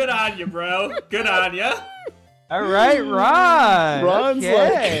 Ron? Good on you, bro. Good on you. All right, Ron. Ron's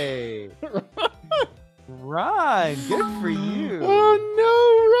okay. Ron, good for you.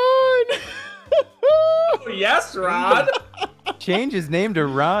 Oh no, Ron! Oh, yes, Ron. Change his name to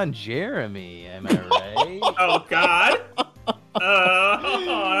Ron Jeremy, am I right? Oh, God.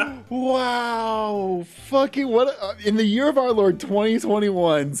 Wow, fucking what! In the year of our Lord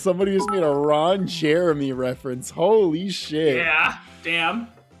 2021, somebody just made a Ron Jeremy reference. Holy shit! Yeah, damn.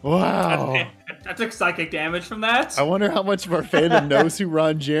 Wow. That's a psychic damage from that. I wonder how much of our fandom knows who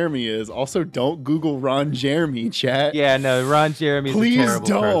Ron Jeremy is. Also, don't Google Ron Jeremy, chat. Yeah, no, Ron Jeremy is Please a terrible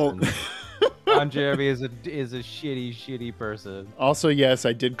don't. person. Ron Jeremy is a shitty person. Also, yes,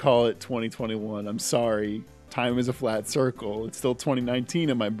 I did call it 2021. I'm sorry. Time is a flat circle. It's still 2019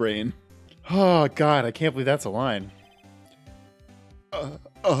 in my brain. Oh, God, I can't believe that's a line.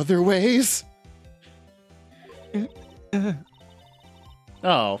 Other ways?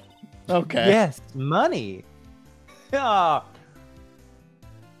 Oh, okay. Yes, money. Ah.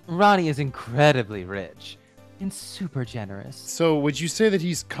 Ronnie is incredibly rich and super generous. So, would you say that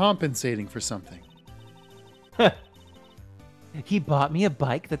he's compensating for something? He bought me a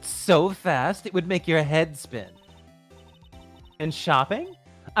bike that's so fast it would make your head spin. And shopping?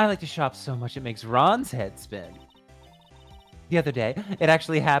 I like to shop so much it makes Ron's head spin. The other day, it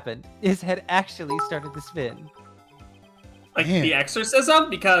actually happened. His head actually started to spin. Like Man. the exorcism?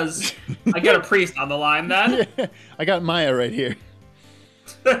 Because I got a priest on the line then. Yeah, I got Maya right here.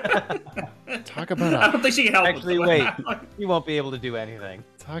 Talk about I a don't think she can help Actually, with wait. that. He won't be able to do anything.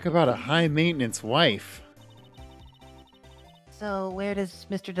 high maintenance wife. So where does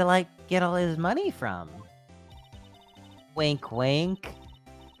Mr. DeLite get all his money from? Wink, wink.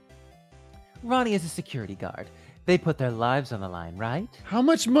 Ronnie is a security guard. They put their lives on the line, right? How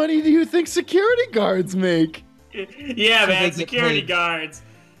much money do you think security guards make? Yeah, So they man, get security paid- guards.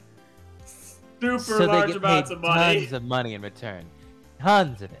 Super So they large get amounts paid of money. tons of money in return.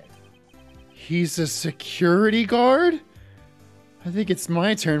 Tons of it. He's a security guard? I think it's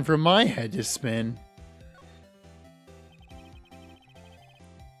my turn for my head to spin.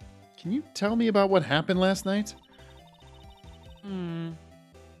 Can you tell me about what happened last night?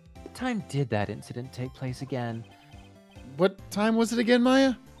 What time did that incident take place again? What time was it again,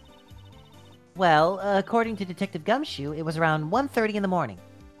 Maya? Well, according to Detective Gumshoe, it was around 1:30 in the morning.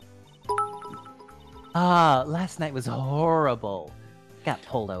 Ah, last night was horrible. Got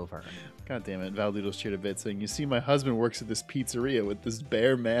pulled over. God damn it, Valdoodle's cheered a bit saying, you see, my husband works at this pizzeria with this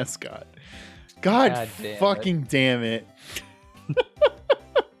bear mascot. God damn fucking damn it.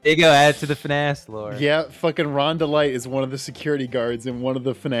 There you go, add to the finesse lore. Yeah, fucking Ron DeLite is one of the security guards in one of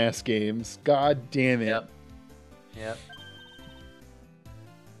the FNAF games. God damn it. Yep.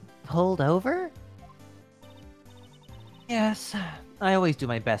 Pulled over? Yes, I always do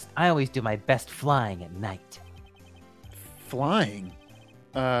my best. I always do my best flying at night. Flying?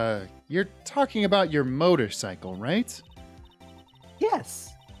 You're talking about your motorcycle, right?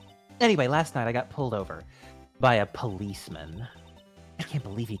 Yes. Anyway, last night I got pulled over by a policeman. I can't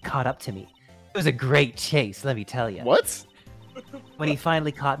believe he caught up to me. It was a great chase, let me tell you. What? When he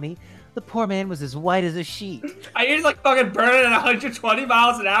finally caught me, the poor man was as white as a sheet. Are you just like fucking burning at 120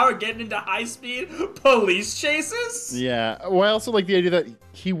 miles an hour, getting into high-speed police chases? Yeah. Well, I also like the idea that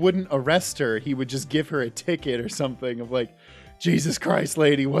he wouldn't arrest her. He would just give her a ticket or something of like, Jesus Christ,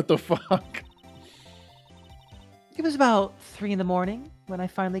 lady, what the fuck? It was about 3 in the morning when I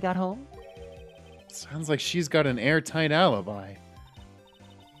finally got home. Sounds like she's got an airtight alibi.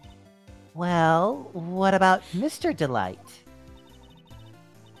 Well, what about Mr. DeLite?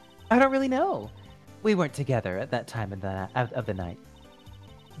 I don't really know. We weren't together at that time of the night.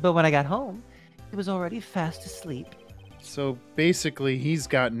 But when I got home, he was already fast asleep. So basically, he's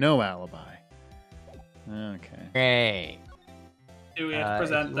got no alibi. Okay. Great. Do we have to if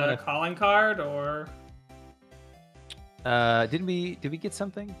present you the wanna- calling card, or... Did we get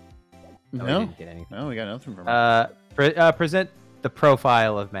something? No, we No. didn't get anything. No, we got nothing from her. Present the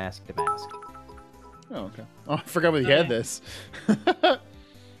profile of Mask to Mask. Oh, okay. Oh, I forgot we had this.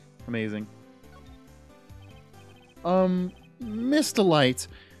 Amazing. Miss DeLite,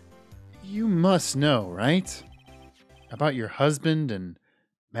 you must know, right? About your husband and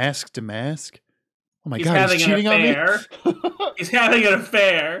Mask to Mask? Oh my He's god, having he's an cheating on me? affair. He's having an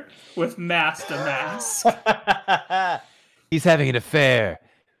affair with Mask to Mask. He's having an affair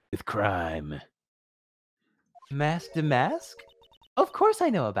with crime. Mask to mask? Of course I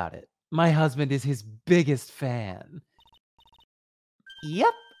know about it. My husband is his biggest fan.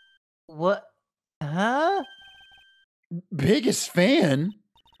 Yep. What? Huh? Biggest fan?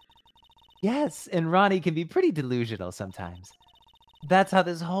 Yes, and Ronnie can be pretty delusional sometimes. That's how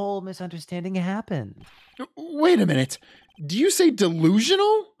this whole misunderstanding happened. Wait a minute. Do you say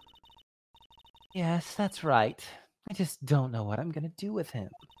delusional? Yes, that's right. I just don't know what I'm gonna do with him.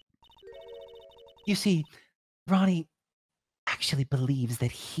 You see, Ronnie actually believes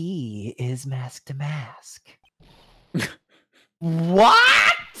that he is Mask to Mask.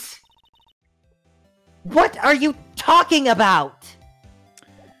 What? What are you talking about?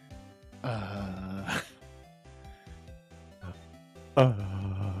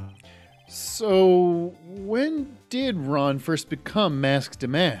 So, when did Ron first become Mask to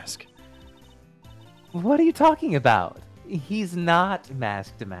Mask? What are you talking about? He's not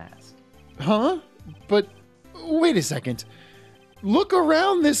Mask to Mask. Huh? But wait a second. Look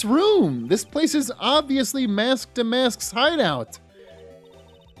around this room. This place is obviously Mask to Mask's hideout.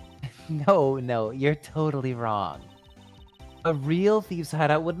 No, you're totally wrong. A real thief's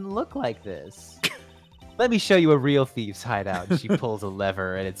hideout wouldn't look like this. Let me show you a real thief's hideout. And she pulls a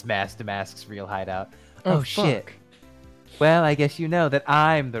lever and it's Mask to Mask's real hideout. Oh, shit. fuck. Well, I guess you know that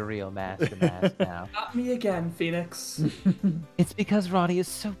I'm the real Mask to Mask now. Not me again, Phoenix. It's because Ronnie is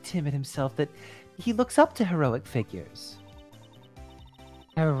so timid himself that he looks up to heroic figures.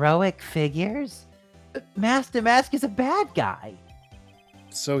 Heroic figures? Mask to Mask is a bad guy.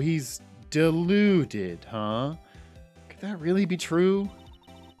 So he's deluded, huh? Could that really be true?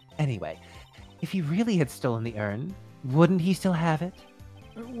 Anyway, if he really had stolen the urn, wouldn't he still have it?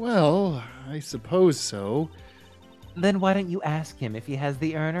 Well, I suppose so. Then why don't you ask him if he has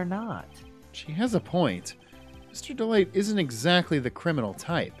the urn or not? She has a point. Mr. DeLite isn't exactly the criminal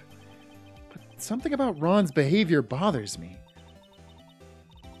type. But something about Ron's behavior bothers me.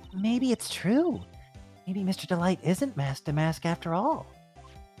 Maybe it's true. Maybe Mr. DeLite isn't mask to mask after all.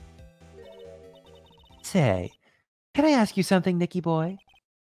 Say, can I ask you something, Nicky boy?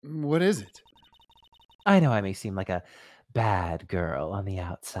 What is it? I know I may seem like a bad girl on the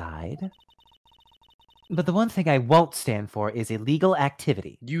outside, but the one thing I won't stand for is illegal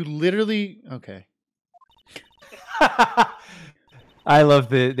activity. You literally okay. I love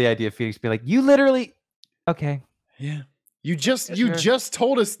the idea of Phoenix being like, you literally okay. Yeah. You just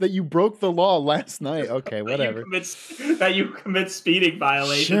told us that you broke the law last night. Okay, whatever. That you commit speeding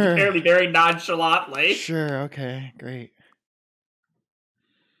violations, Sure. apparently very nonchalantly. Sure, okay, great.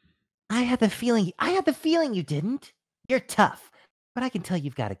 I had the feeling you didn't. You're tough, but I can tell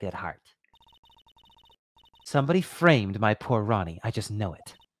you've got a good heart. Somebody framed my poor Ronnie. I just know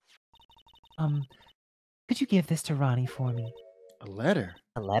it. Could you give this to Ronnie for me? A letter?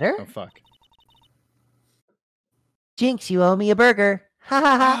 A letter? Oh, fuck. Jinx, you owe me a burger. Ha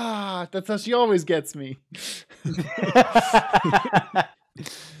ha ha. Ah, that's how she always gets me.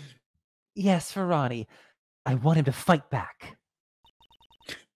 Yes, for Ronnie. I want him to fight back.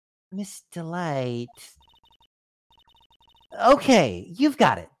 Miss DeLite. Okay, you've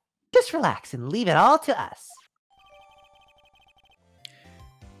got it. Just relax and leave it all to us.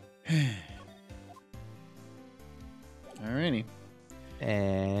 Alrighty.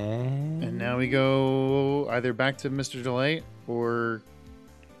 And now we go either back to Mr. DeLite or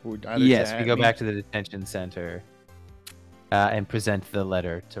either yes, to we go Abby. back to the detention center and present the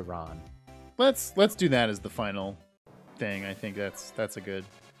letter to Ron. Let's do that as the final thing. I think that's a good.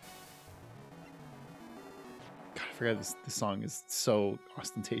 God, I forgot this song is so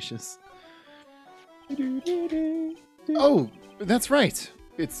ostentatious. Oh, that's right.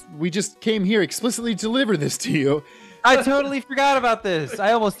 We just came here explicitly to deliver this to you. I totally forgot about this.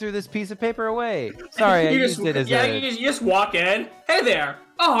 I almost threw this piece of paper away. Sorry, I used it as you just walk in. Hey there.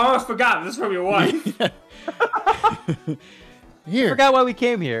 Oh, I almost forgot. This is from your wife. Here. Forgot why we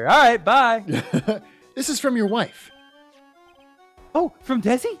came here. All right, bye. This is from your wife. Oh, from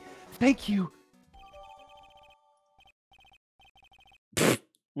Desi? Thank you.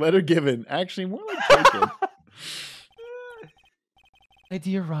 Letter given. Actually, more like taken. My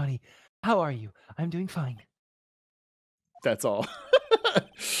dear Ronnie, how are you? I'm doing fine. That's all.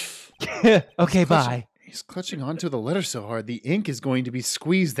 Okay, bye. He's clutching onto the letter so hard, the ink is going to be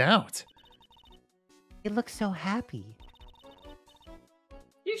squeezed out. You look so happy.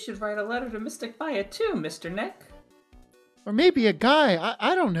 You should write a letter to Mystic Maya too, Mr. Nick. Or maybe a guy.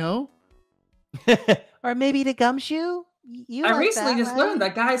 I don't know. Or maybe the gumshoe? You I like recently that, just right? learned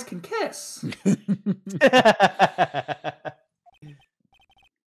that guys can kiss.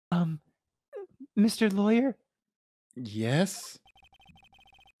 Mr. Lawyer, Yes?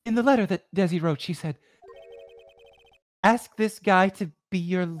 in the letter that Desi wrote, she said, ask this guy to be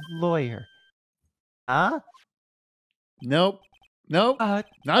your lawyer. Huh? Nope. Nope. Uh,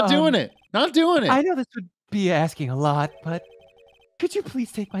 Not doing it. Not doing it. I know this would be asking a lot, but could you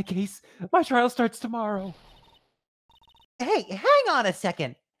please take my case? My trial starts tomorrow. Hey, hang on a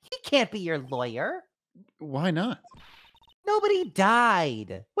second. He can't be your lawyer. Why not? Nobody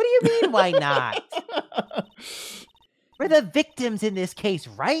died. What do you mean, why not? We're the victims in this case,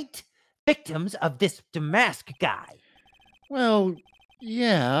 right? Victims of this Damask guy. Well,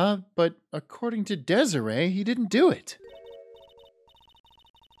 yeah, but according to Desiree, he didn't do it.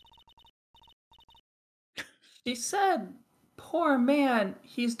 She said, poor man,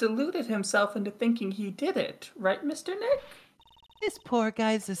 he's deluded himself into thinking he did it. Right, Mr. Nick? This poor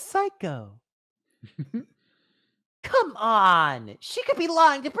guy's a psycho. Come on. She could be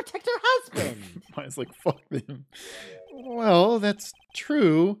lying to protect her husband. Mine's like, fuck them. Well, that's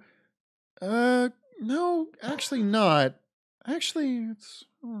true. No, actually not. Actually, it's...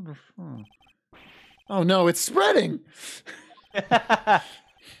 Oh no, it's spreading!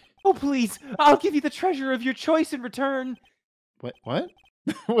 Oh, please, I'll give you the treasure of your choice in return. What?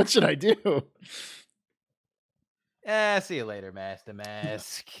 What should I do? See you later, Master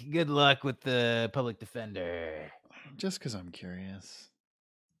Mask. Good luck with the public defender. Just because I'm curious.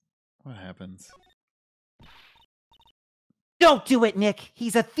 What happens? Don't do it, Nick.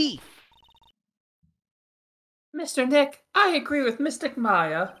 He's a thief. Mr. Nick, I agree with Mystic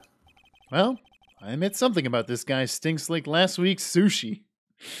Maya. Well, I admit something about this guy stinks like last week's sushi.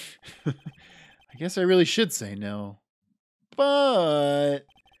 I guess I really should say no. But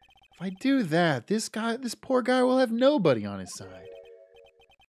if I do that, this poor guy will have nobody on his side.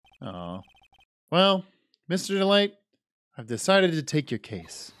 Oh. Well, Mr. DeLite, I've decided to take your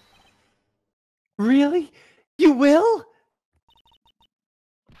case. Really? You will?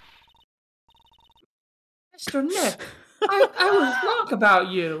 Mr. Nick, I was wrong about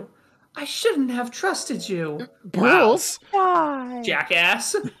you. I shouldn't have trusted you. Pearls? Wow.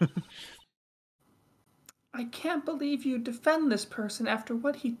 Jackass. I can't believe you defend this person after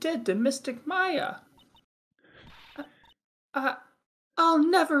what he did to Mystic Maya. I'll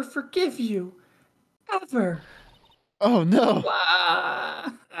never forgive you. Ever. Oh, no.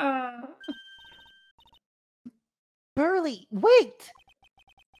 Burley, wait!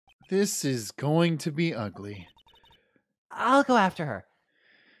 This is going to be ugly. I'll go after her.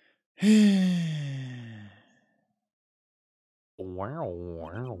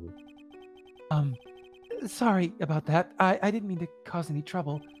 Sorry about that. I didn't mean to cause any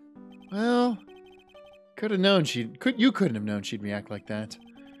trouble. Well, could have known you couldn't have known she'd react like that.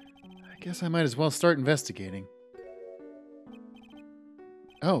 I guess I might as well start investigating.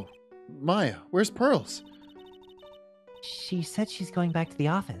 Oh, Maya, where's Pearls? She said she's going back to the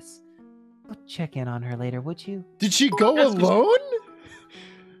office. Go check in on her later, would you? Did she go alone?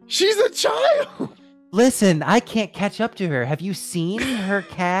 She's a child! Listen, I can't catch up to her. Have you seen her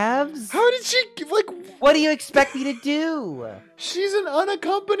calves? How did she, like... What do you expect me to do? She's an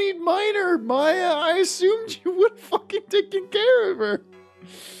unaccompanied minor, Maya. I assumed you would fucking taken care of her.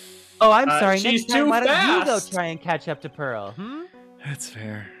 Oh, I'm sorry. She's Next time, too why don't you go fast. try and catch up to Pearl? That's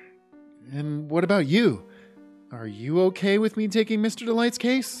fair. And what about you? Are you okay with me taking Mr. DeLite's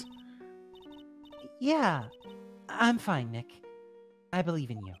case? Yeah, I'm fine, Nick. I believe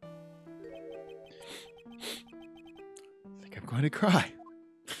in you. I think I'm going to cry.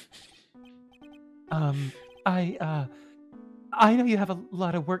 I know you have a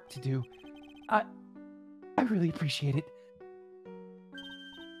lot of work to do. I really appreciate it.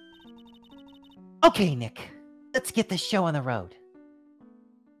 Okay, Nick. Let's get this show on the road.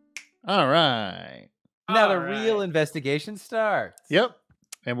 All right. Now the All right. real investigation starts. Yep.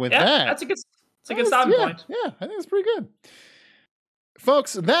 And with Yeah, that... that's a good stopping point. Yeah, I think it's pretty good.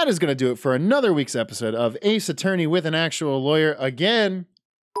 Folks, that is going to do it for another week's episode of Ace Attorney with an Actual Lawyer. Again,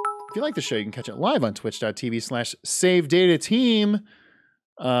 if you like the show, you can catch it live on twitch.tv/SaveDataTeam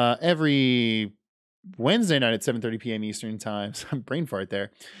every Wednesday night at 7:30 p.m. Eastern Time. Some brain fart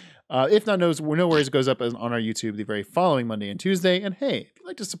there. If not, no worries, it goes up on our YouTube the very following Monday and Tuesday. And hey, if you'd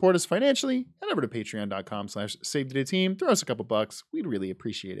like to support us financially, head over to patreon.com/SaveDataTeam. Throw us a couple bucks. We'd really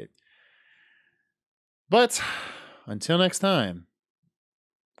appreciate it. But until next time,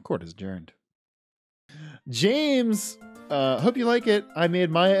 court is adjourned. James, hope you like it. I made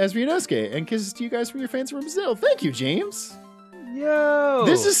Maya as Ryunosuke, and kisses to you guys from your fans from Brazil. Thank you, James. Yo!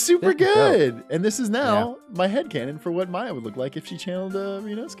 This is super this is good. And this is now my headcanon for what Maya would look like if she channeled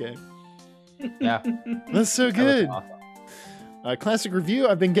Ryunosuke. Yeah. That's so That good. was awesome. Classic review.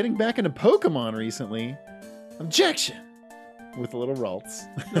 I've been getting back into Pokemon recently. Objection! With a little Ralts.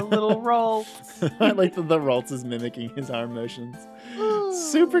 The little roll. I like that the Ralts is mimicking his arm motions.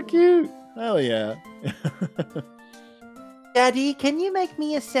 Super cute. Hell yeah. Daddy, can you make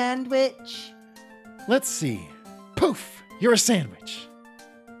me a sandwich? Let's see. Poof! You're a sandwich.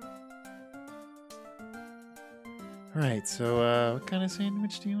 All right, so what kind of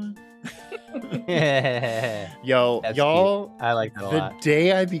sandwich do you want? Yo, That's y'all, cute. I like that a the lot.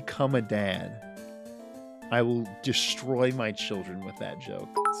 day I become a dad, I will destroy my children with that joke.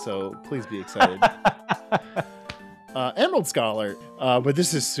 So please be excited. Emerald Scholar, but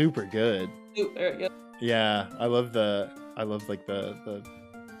this is super good. Ooh, there we go. Yeah, I love like the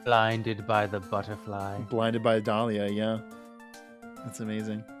Blinded by the butterfly. Blinded by Dahlia, yeah. That's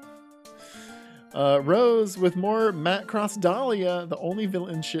amazing. Rose with more Matt Cross Dahlia, the one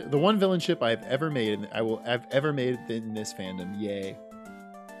villainship I've ever made, and I've ever made in this fandom. Yay.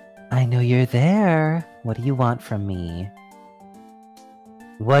 I know you're there. What do you want from me?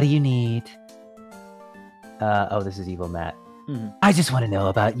 What do you need? Oh, this is Evil Matt. I just want to know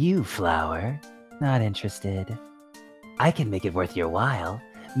about you, Flower. Not interested. I can make it worth your while.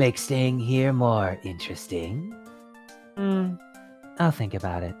 Make staying here more interesting. I'll think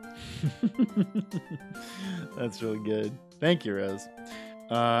about it. That's really good. Thank you, Rose.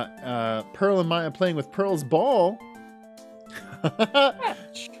 Pearl and Maya playing with Pearl's ball.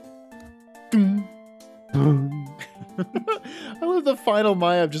 Boom. Boom. I love the final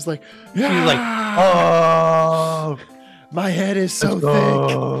Maya of just like, She's like, oh, my head is so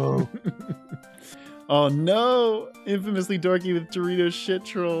go. thick. Oh no, infamously dorky with Doritos shit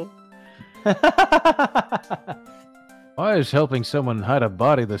troll. Why is helping someone hide a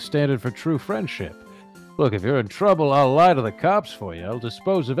body the standard for true friendship? Look, if you're in trouble, I'll lie to the cops for you. I'll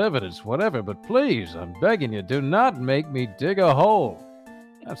dispose of evidence, whatever, but please, I'm begging you, do not make me dig a hole.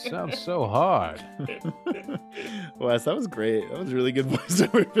 That sounds so hard. Wes, that was great. That was a really good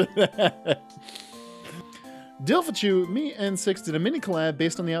voiceover for that. Dilfachu, me and Six did a mini collab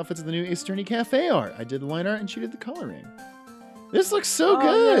based on the outfits of the new Ace Attorney Cafe art. I did the line art and she did the coloring. This looks so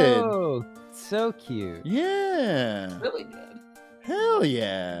good. Oh, so cute. Yeah. Really good. Hell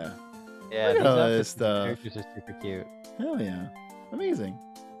yeah. Yeah, Look these at all outfits this and the stuff. characters are super cute. Hell yeah. Amazing.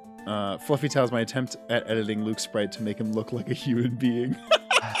 Fluffy Tail's my attempt at editing Luke's sprite to make him look like a human being.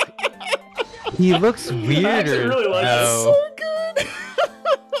 He looks weirder. I actually really like this. though. So good.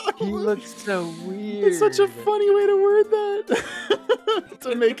 He looks so weird. It's such a funny way to word that.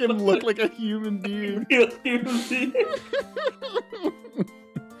 To make him look like a human being.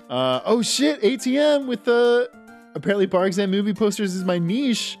 Oh shit, ATM with apparently bar exam movie posters is my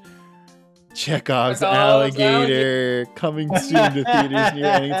niche. Chekhov's alligator coming soon to theaters near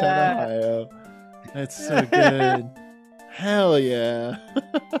Anytown, Ohio. That's so good. Hell yeah.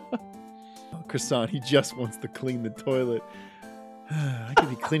 Oh, Croissant, he just wants to clean the toilet. I could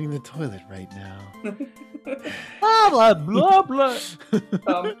be cleaning the toilet right now. blah, blah, blah, blah.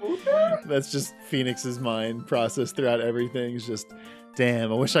 That's just Phoenix's mind process throughout everything. It's just,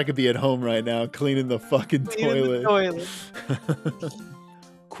 damn, I wish I could be at home right now cleaning the fucking toilet.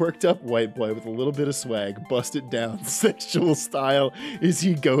 Quirked up white boy with a little bit of swag, busted down sexual style. Is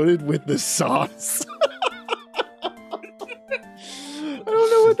he goated with the sauce? I don't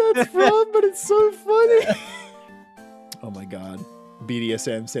know what that's from, but it's so funny. Oh my god.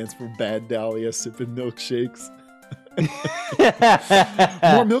 BDSM stands for Bad Dahlia sipping milkshakes.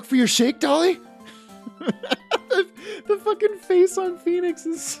 More milk for your shake, Dolly? The fucking face on Phoenix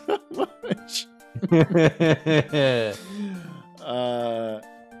is so much.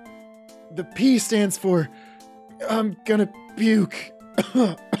 The P stands for I'm gonna puke.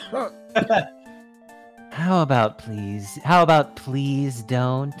 How about please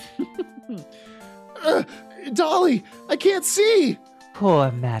don't? Dolly, I can't see.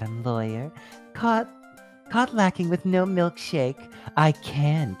 Poor Madam Lawyer. Caught lacking with no milkshake. I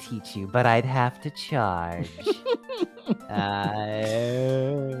can teach you, but I'd have to charge. That's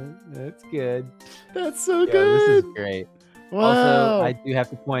good. That's so Yeah, good. this is great. Wow. Also, I do have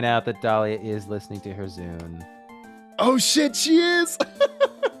to point out that Dahlia is listening to her Zune. Oh shit, she is.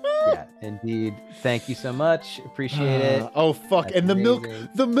 Yeah, indeed. Thank you so much. Appreciate it. Oh fuck! That's and amazing.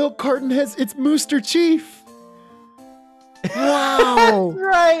 the milk carton has it's Mooster Chief. Wow!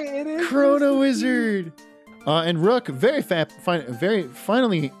 Right, it is. Chrono Wizard. And Rook, very happy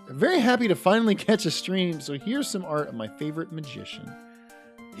to finally catch a stream. So here's some art of my favorite magician.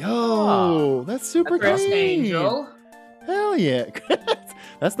 Yo, that's super Chris clean. Angel. Hell yeah!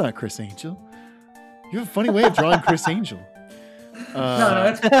 That's not Chris Angel. You have a funny way of drawing Chris Angel. No,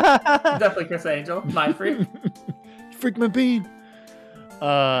 it's definitely Chris Angel. My freak. Freak my bean.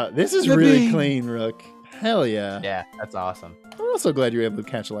 This is really clean, Rook. Hell yeah. Yeah, that's awesome. I'm also glad you were able to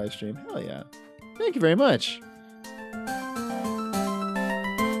catch a live stream. Hell yeah. Thank you very much.